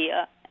social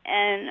media,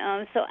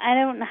 and so I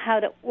don't know how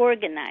to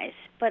organize,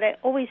 but I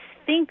always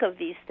think of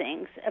these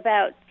things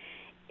about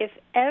if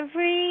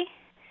every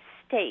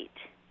state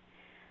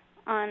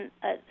on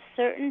a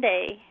certain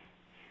day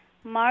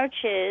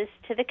marches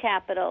to the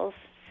capitals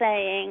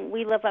saying,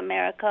 "We love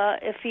America.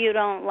 If you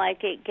don't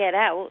like it, get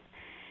out."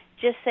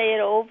 Just say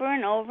it over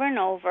and over and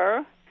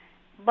over.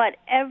 But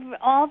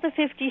all the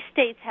 50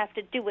 states have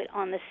to do it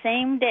on the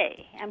same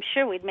day. I'm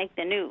sure we'd make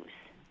the news.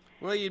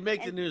 Well, you'd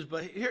make the news,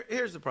 but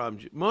here's the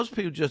problem. Most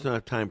people just don't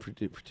have time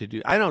to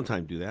do. I don't have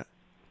time to do that.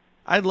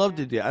 I'd love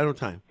to do that. I don't have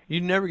time.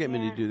 You'd never get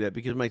me to do that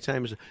because my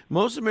time is.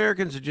 Most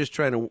Americans are just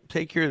trying to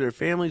take care of their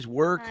families,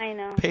 work,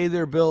 pay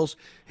their bills.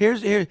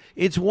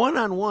 It's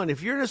one-on-one.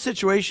 If you're in a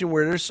situation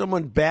where there's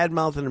someone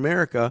bad-mouthing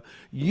America,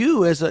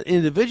 you as an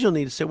individual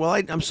need to say, well,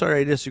 I'm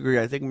sorry, I disagree.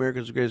 I think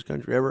America's the greatest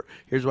country ever.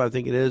 Here's why I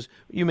think it is.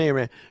 You may or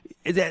may.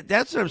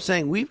 That's what I'm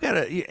saying. We've got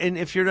to, and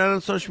if you're not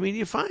on social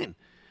media, fine.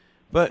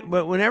 But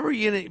whenever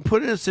you get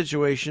put in a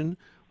situation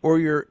or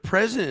you're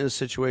present in a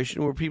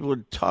situation where people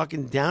are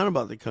talking down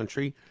about the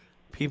country,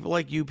 people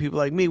like you, people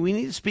like me, we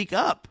need to speak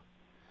up.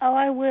 Oh,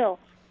 I will.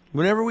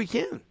 Whenever we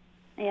can.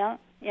 Yeah.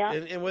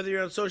 And whether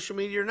you're on social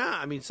media or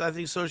not, I mean, so I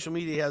think social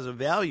media has a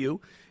value.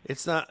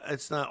 It's not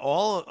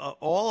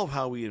all of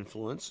how we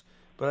influence,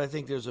 but I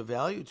think there's a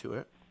value to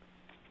it.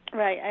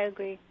 Right, I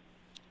agree.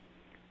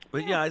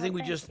 But I think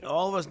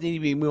all of us need to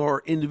be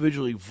more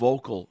individually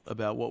vocal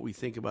about what we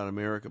think about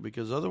America,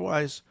 because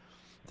otherwise,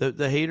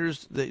 the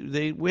haters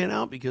they win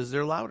out because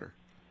they're louder,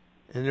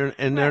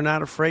 and they're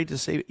not afraid to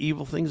say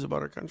evil things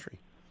about our country.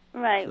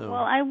 Right. So.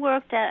 Well, I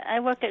work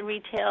at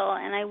retail,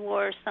 and I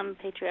wore some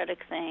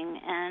patriotic thing,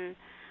 and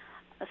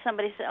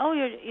somebody said, "Oh,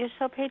 you're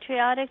so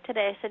patriotic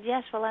today." I said,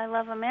 "Yes. Well, I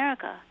love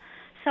America,"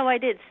 so I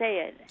did say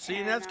it. See,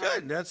 and that's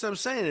good. That's what I'm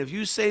saying. If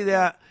you say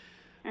that.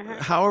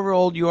 However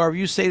old you are, if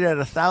you say that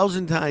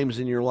 1,000 times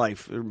in your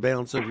life, the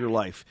balance of your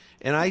life,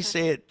 and I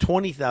say it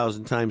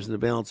 20,000 times in the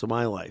balance of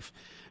my life,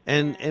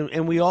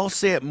 and we all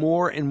say it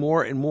more and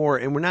more and more,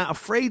 and we're not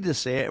afraid to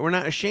say it, we're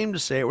not ashamed to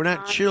say it, we're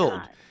not chilled.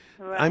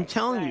 Right, I'm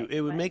telling you, it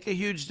would make a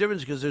huge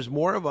difference because there's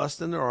more of us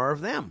than there are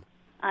of them.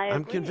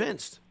 I'm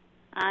convinced.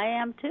 I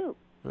am too.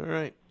 All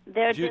right.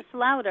 They're just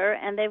louder,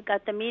 and they've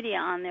got the media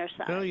on their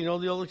side. Well, you know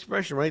the old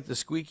expression, right? The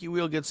squeaky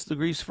wheel gets the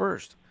grease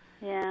first.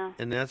 Yeah.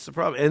 And that's the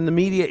problem. And the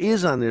media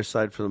is on their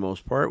side for the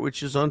most part,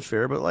 which is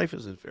unfair, but life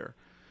isn't fair.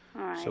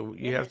 All right. So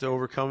you have to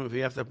overcome. If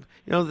you have to,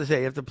 they say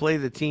you have to play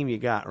the team you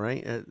got,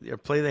 right? Or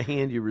play the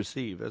hand you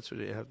receive. That's what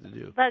you have to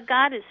do. But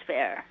God is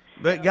fair.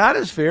 But God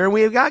is fair, and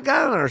we have got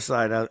God on our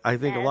side. I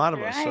think a lot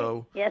of us. Right.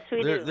 So yes,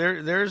 we do.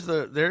 There's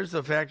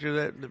the factor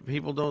that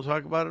people don't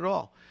talk about at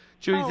all.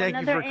 Judy, thank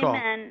you for a call.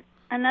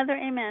 Another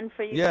amen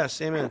for you. Yes,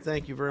 amen.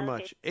 Thank you very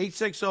much.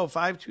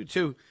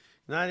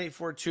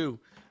 860-522-9842.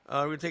 We're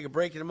going to take a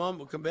break in a moment.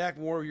 We'll come back.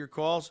 More of your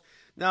calls.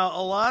 Now, a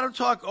lot of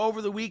talk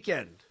over the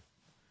weekend.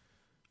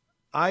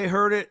 I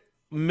heard it.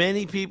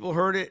 Many people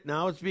heard it.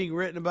 Now it's being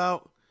written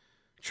about.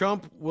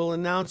 Trump will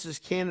announce his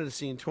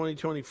candidacy in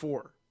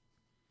 2024.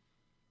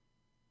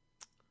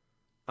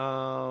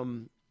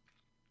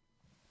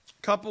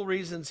 Couple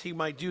reasons he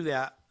might do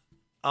that.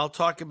 I'll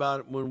talk about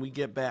it when we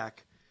get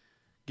back.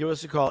 Give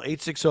us a call,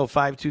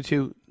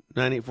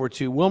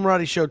 860-522-9842. Will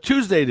Marotti Show,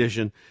 Tuesday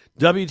edition,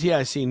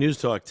 WTIC News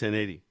Talk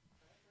 1080.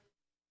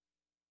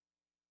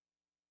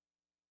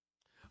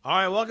 All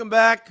right, welcome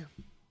back.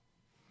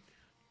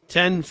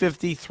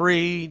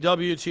 1053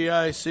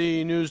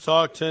 WTIC News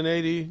Talk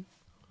 1080.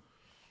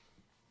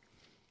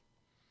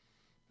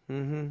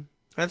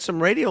 Had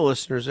some radio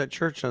listeners at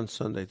church on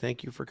Sunday.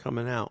 Thank you for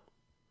coming out.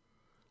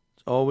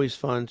 It's always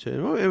fun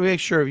to make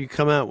sure if you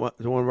come out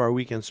to one of our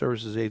weekend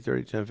services,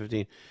 8:30,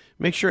 10:15,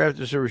 make sure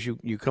after service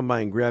you come by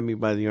and grab me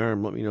by the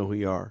arm. Let me know who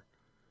you are.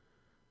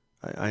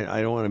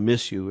 I don't want to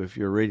miss you if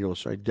you're a radio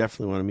listener. I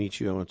definitely want to meet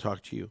you. I want to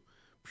talk to you.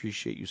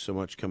 Appreciate you so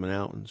much coming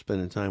out and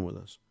spending time with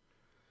us.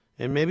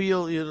 And maybe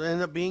you'll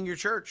end up being your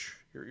church,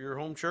 your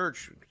home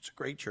church. It's a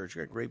great church.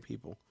 You got great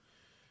people.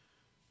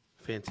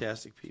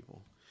 Fantastic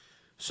people.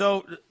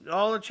 So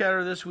all the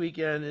chatter this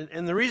weekend,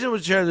 and the reason it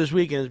was chatter this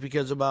weekend is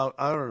because about,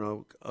 I don't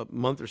know, a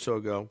month or so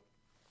ago,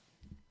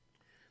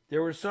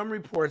 there were some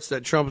reports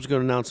that Trump was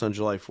going to announce on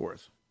July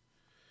 4th.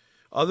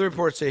 Other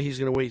reports say he's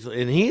going to wait,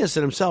 and he has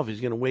said himself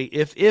he's going to wait,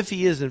 if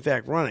he is in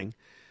fact running,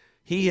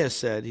 he has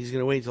said he's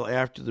going to wait until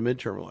after the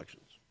midterm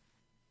elections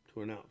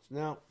to announce.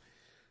 Now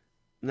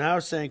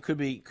it's saying could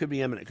be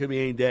imminent, could be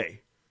any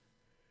day.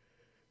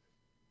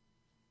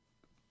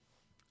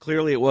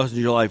 Clearly it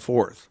wasn't July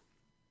 4th.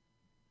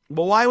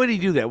 But why would he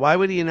do that? Why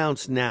would he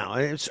announce now?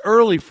 It's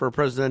early for a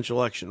presidential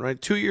election,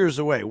 right? 2 years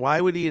away.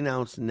 Why would he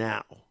announce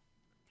now?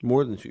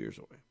 More than 2 years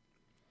away.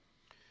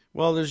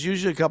 Well, there's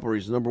usually a couple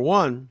reasons. Number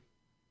one,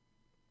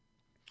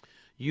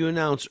 you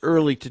announce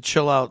early to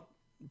chill out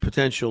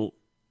potential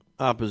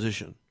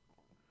opposition.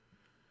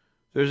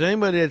 If there's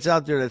anybody that's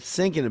out there that's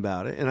thinking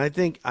about it, and I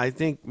think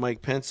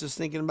Mike Pence is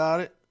thinking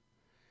about it.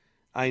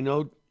 I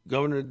know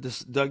Governor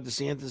Doug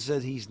DeSantis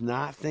said he's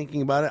not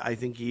thinking about it. I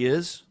think he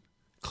is,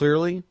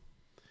 clearly.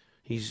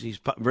 He's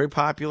very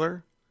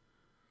popular.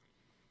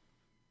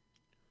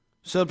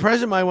 So the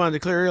president might want to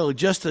declare early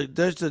just to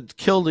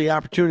kill the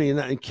opportunity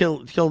and kill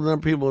the number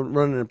of people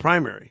running in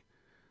primary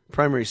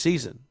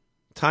season.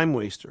 Time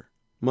waster,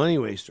 money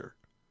waster.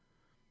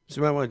 So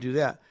you might want to do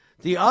that.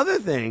 The other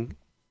thing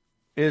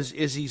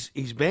is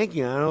he's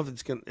banking on, I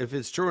don't know if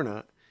it's true or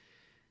not.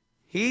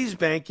 He's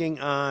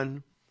banking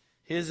on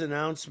his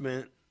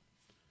announcement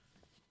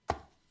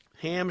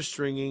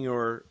hamstringing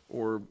or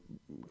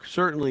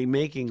certainly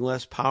making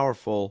less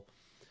powerful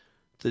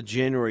the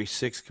January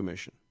 6th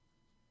commission.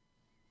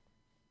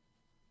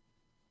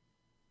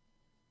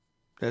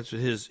 That's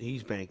what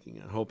he's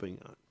banking on, hoping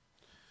on.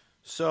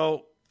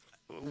 So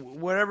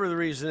whatever the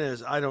reason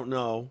is, I don't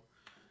know.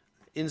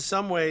 In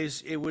some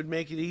ways, it would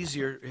make it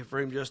easier for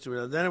him just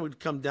to. Then it would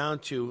come down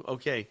to,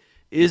 okay,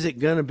 is it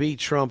going to be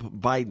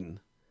Trump-Biden?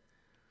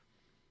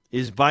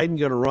 Is Biden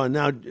going to run?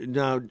 Now,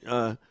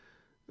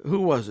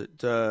 who was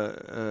it?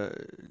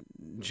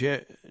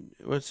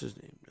 What's his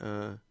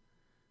name?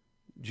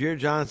 Jared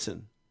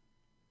Johnson,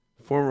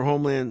 former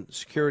Homeland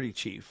Security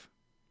chief,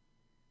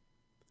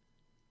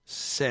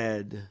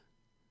 said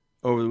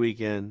over the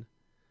weekend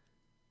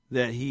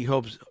that he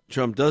hopes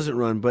Trump doesn't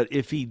run, but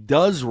if he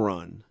does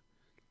run,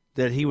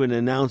 that he would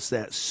announce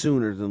that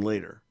sooner than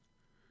later.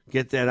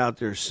 Get that out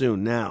there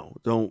soon. Now,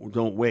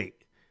 don't wait.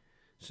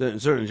 So,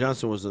 certainly,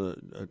 Johnson was a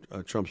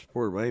Trump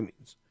supporter by any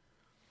means,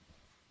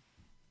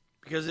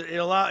 because it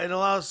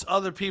allows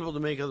other people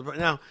to make other.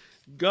 Now,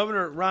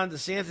 Governor Ron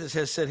DeSantis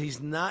has said he's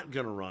not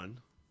going to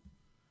run,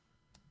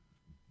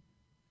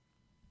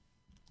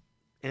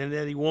 and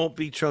that he won't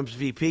be Trump's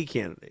VP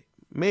candidate.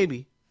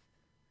 Maybe,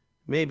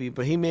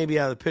 but he may be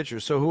out of the picture.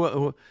 So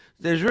who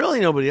there's really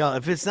nobody else.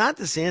 If it's not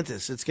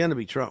DeSantis, it's going to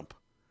be Trump.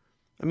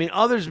 I mean,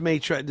 others may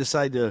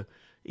decide to,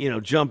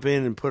 jump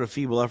in and put a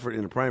feeble effort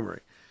in the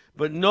primary,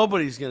 but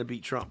nobody's going to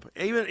beat Trump.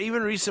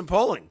 Even recent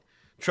polling,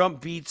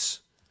 Trump beats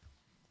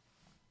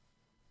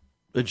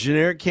a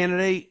generic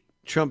candidate.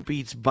 Trump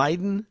beats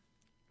Biden.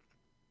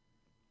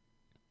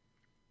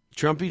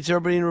 Trump beats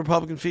everybody in the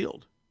Republican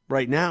field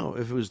right now,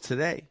 if it was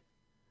today.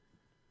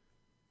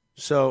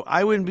 So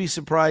I wouldn't be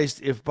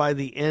surprised if by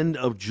the end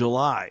of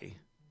July,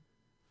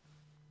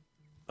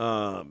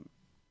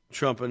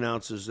 Trump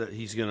announces that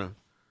he's going to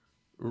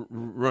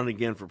run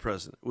again for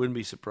president. Wouldn't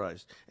be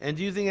surprised. And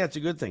do you think that's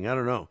a good thing? I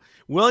don't know.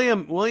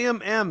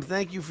 William M.,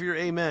 thank you for your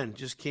amen.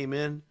 Just came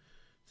in.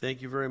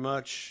 Thank you very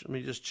much. Let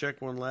me just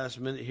check one last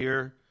minute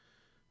here.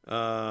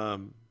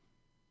 That's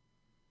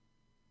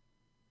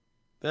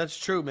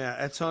true, Matt.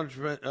 That's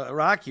 100%.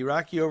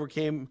 Rocky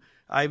overcame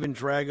Ivan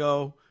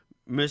Drago.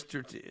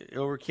 Mr. T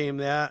overcame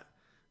that.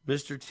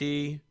 Mr.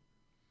 T.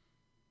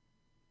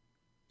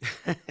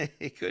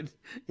 he couldn't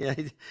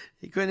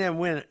have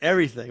win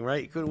everything,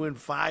 right? He couldn't win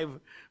five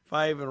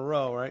in a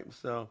row, right?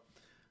 So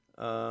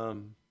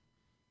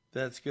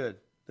that's good.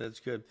 That's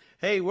good.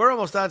 Hey, we're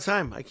almost out of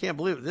time. I can't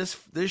believe it.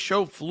 This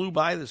show flew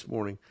by this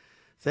morning.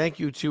 Thank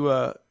you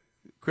to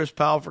Chris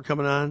Powell for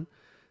coming on.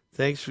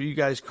 Thanks for you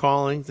guys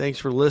calling. Thanks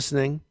for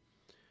listening.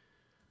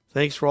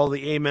 Thanks for all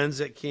the amens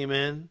that came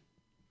in.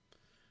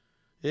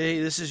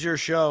 Hey, this is your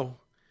show.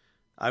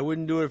 I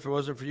wouldn't do it if it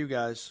wasn't for you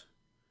guys.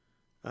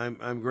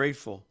 I'm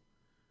grateful.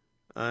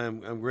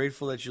 I'm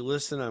grateful that you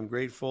listen. I'm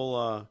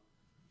grateful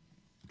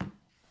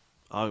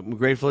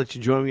that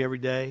you join me every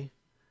day.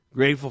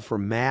 Grateful for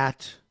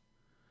Matt.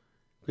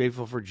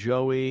 Grateful for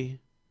Joey.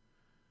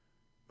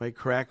 My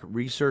crack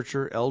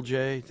researcher,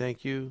 LJ.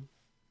 Thank you.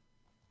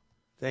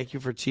 Thank you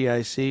for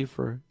TIC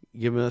for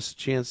giving us a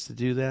chance to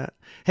do that.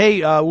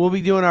 Hey, we'll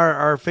be doing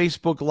our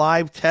Facebook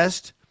Live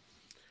test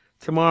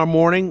tomorrow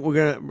morning. We're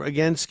going to,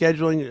 again,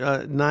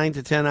 scheduling 9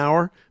 to 10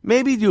 hour.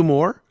 Maybe do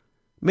more.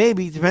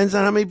 Maybe. Depends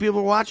on how many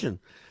people are watching.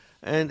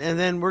 And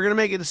then we're going to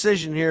make a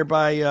decision here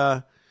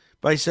by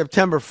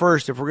September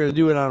 1st if we're going to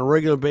do it on a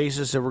regular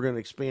basis and we're going to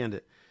expand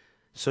it.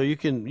 So you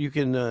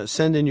can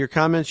send in your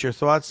comments, your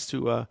thoughts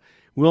to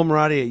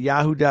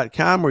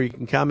willmarotti@yahoo.com, or you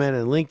can comment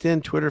on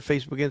LinkedIn, Twitter,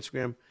 Facebook,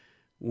 Instagram,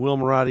 Will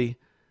Marotti.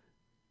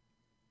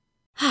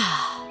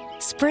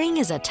 Spring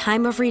is a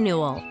time of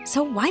renewal,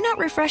 so why not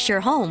refresh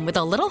your home with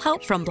a little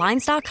help from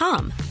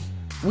Blinds.com?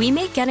 We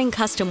make getting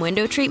custom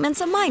window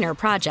treatments a minor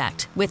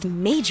project with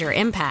major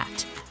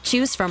impact.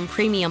 Choose from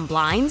premium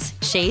blinds,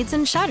 shades,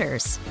 and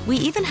shutters. We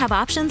even have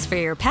options for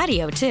your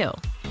patio, too.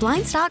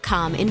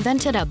 Blinds.com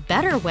invented a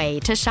better way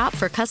to shop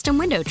for custom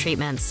window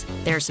treatments.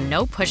 There's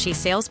no pushy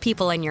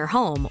salespeople in your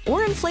home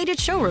or inflated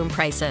showroom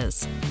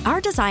prices.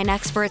 Our design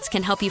experts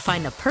can help you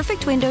find the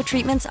perfect window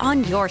treatments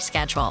on your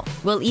schedule.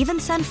 We'll even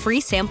send free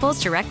samples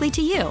directly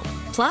to you.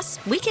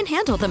 Plus, we can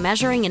handle the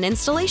measuring and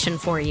installation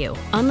for you.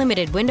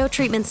 Unlimited window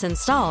treatments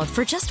installed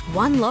for just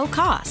one low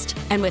cost.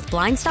 And with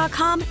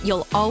Blinds.com,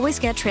 you'll always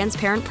get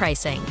transparent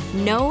pricing.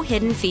 No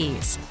hidden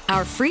fees.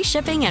 Our free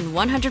shipping and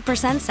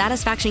 100%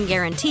 satisfaction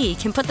guarantee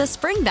can put the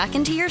spring back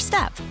into your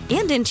step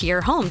and into your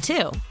home,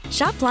 too.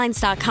 Shop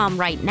Blinds.com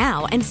right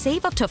now and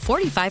save up to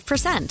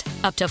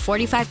 45%. Up to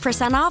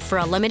 45% off for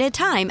a limited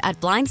time at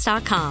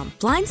Blinds.com.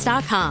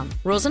 Blinds.com.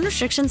 Rules and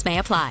restrictions may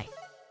apply.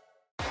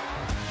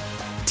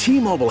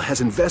 T-Mobile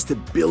has invested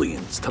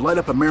billions to light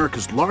up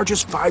America's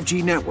largest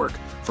 5G network,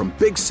 from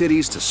big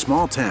cities to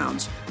small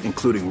towns,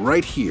 including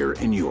right here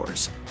in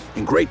yours.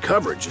 And great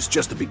coverage is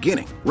just the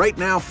beginning. Right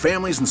now,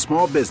 families and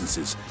small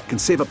businesses can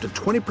save up to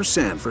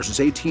 20% versus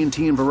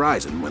AT&T and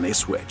Verizon when they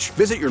switch.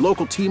 Visit your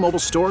local T-Mobile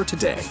store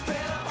today.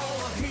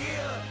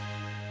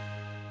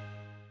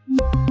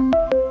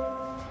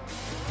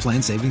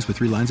 Plan savings with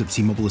 3 lines of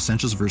T-Mobile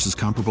Essentials versus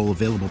comparable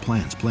available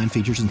plans. Plan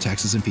features and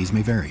taxes and fees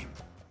may vary.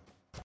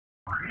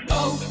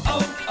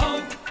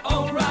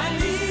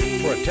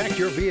 Protect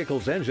your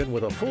vehicle's engine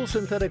with a full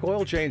synthetic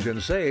oil change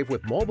and save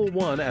with Mobil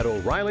 1 at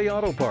O'Reilly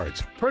Auto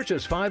Parts.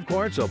 Purchase 5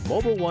 quarts of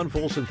Mobil 1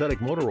 full synthetic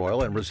motor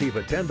oil and receive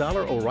a $10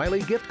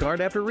 O'Reilly gift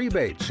card after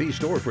rebate. See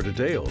store for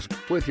details.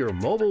 With your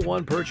Mobil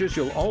 1 purchase,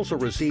 you'll also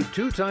receive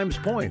 2 times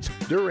points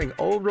during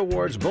O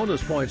Rewards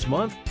Bonus Points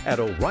Month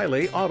at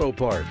O'Reilly Auto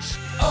Parts.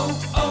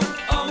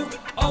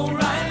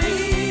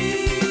 O'Reilly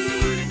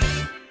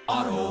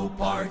Auto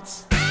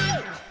Parts.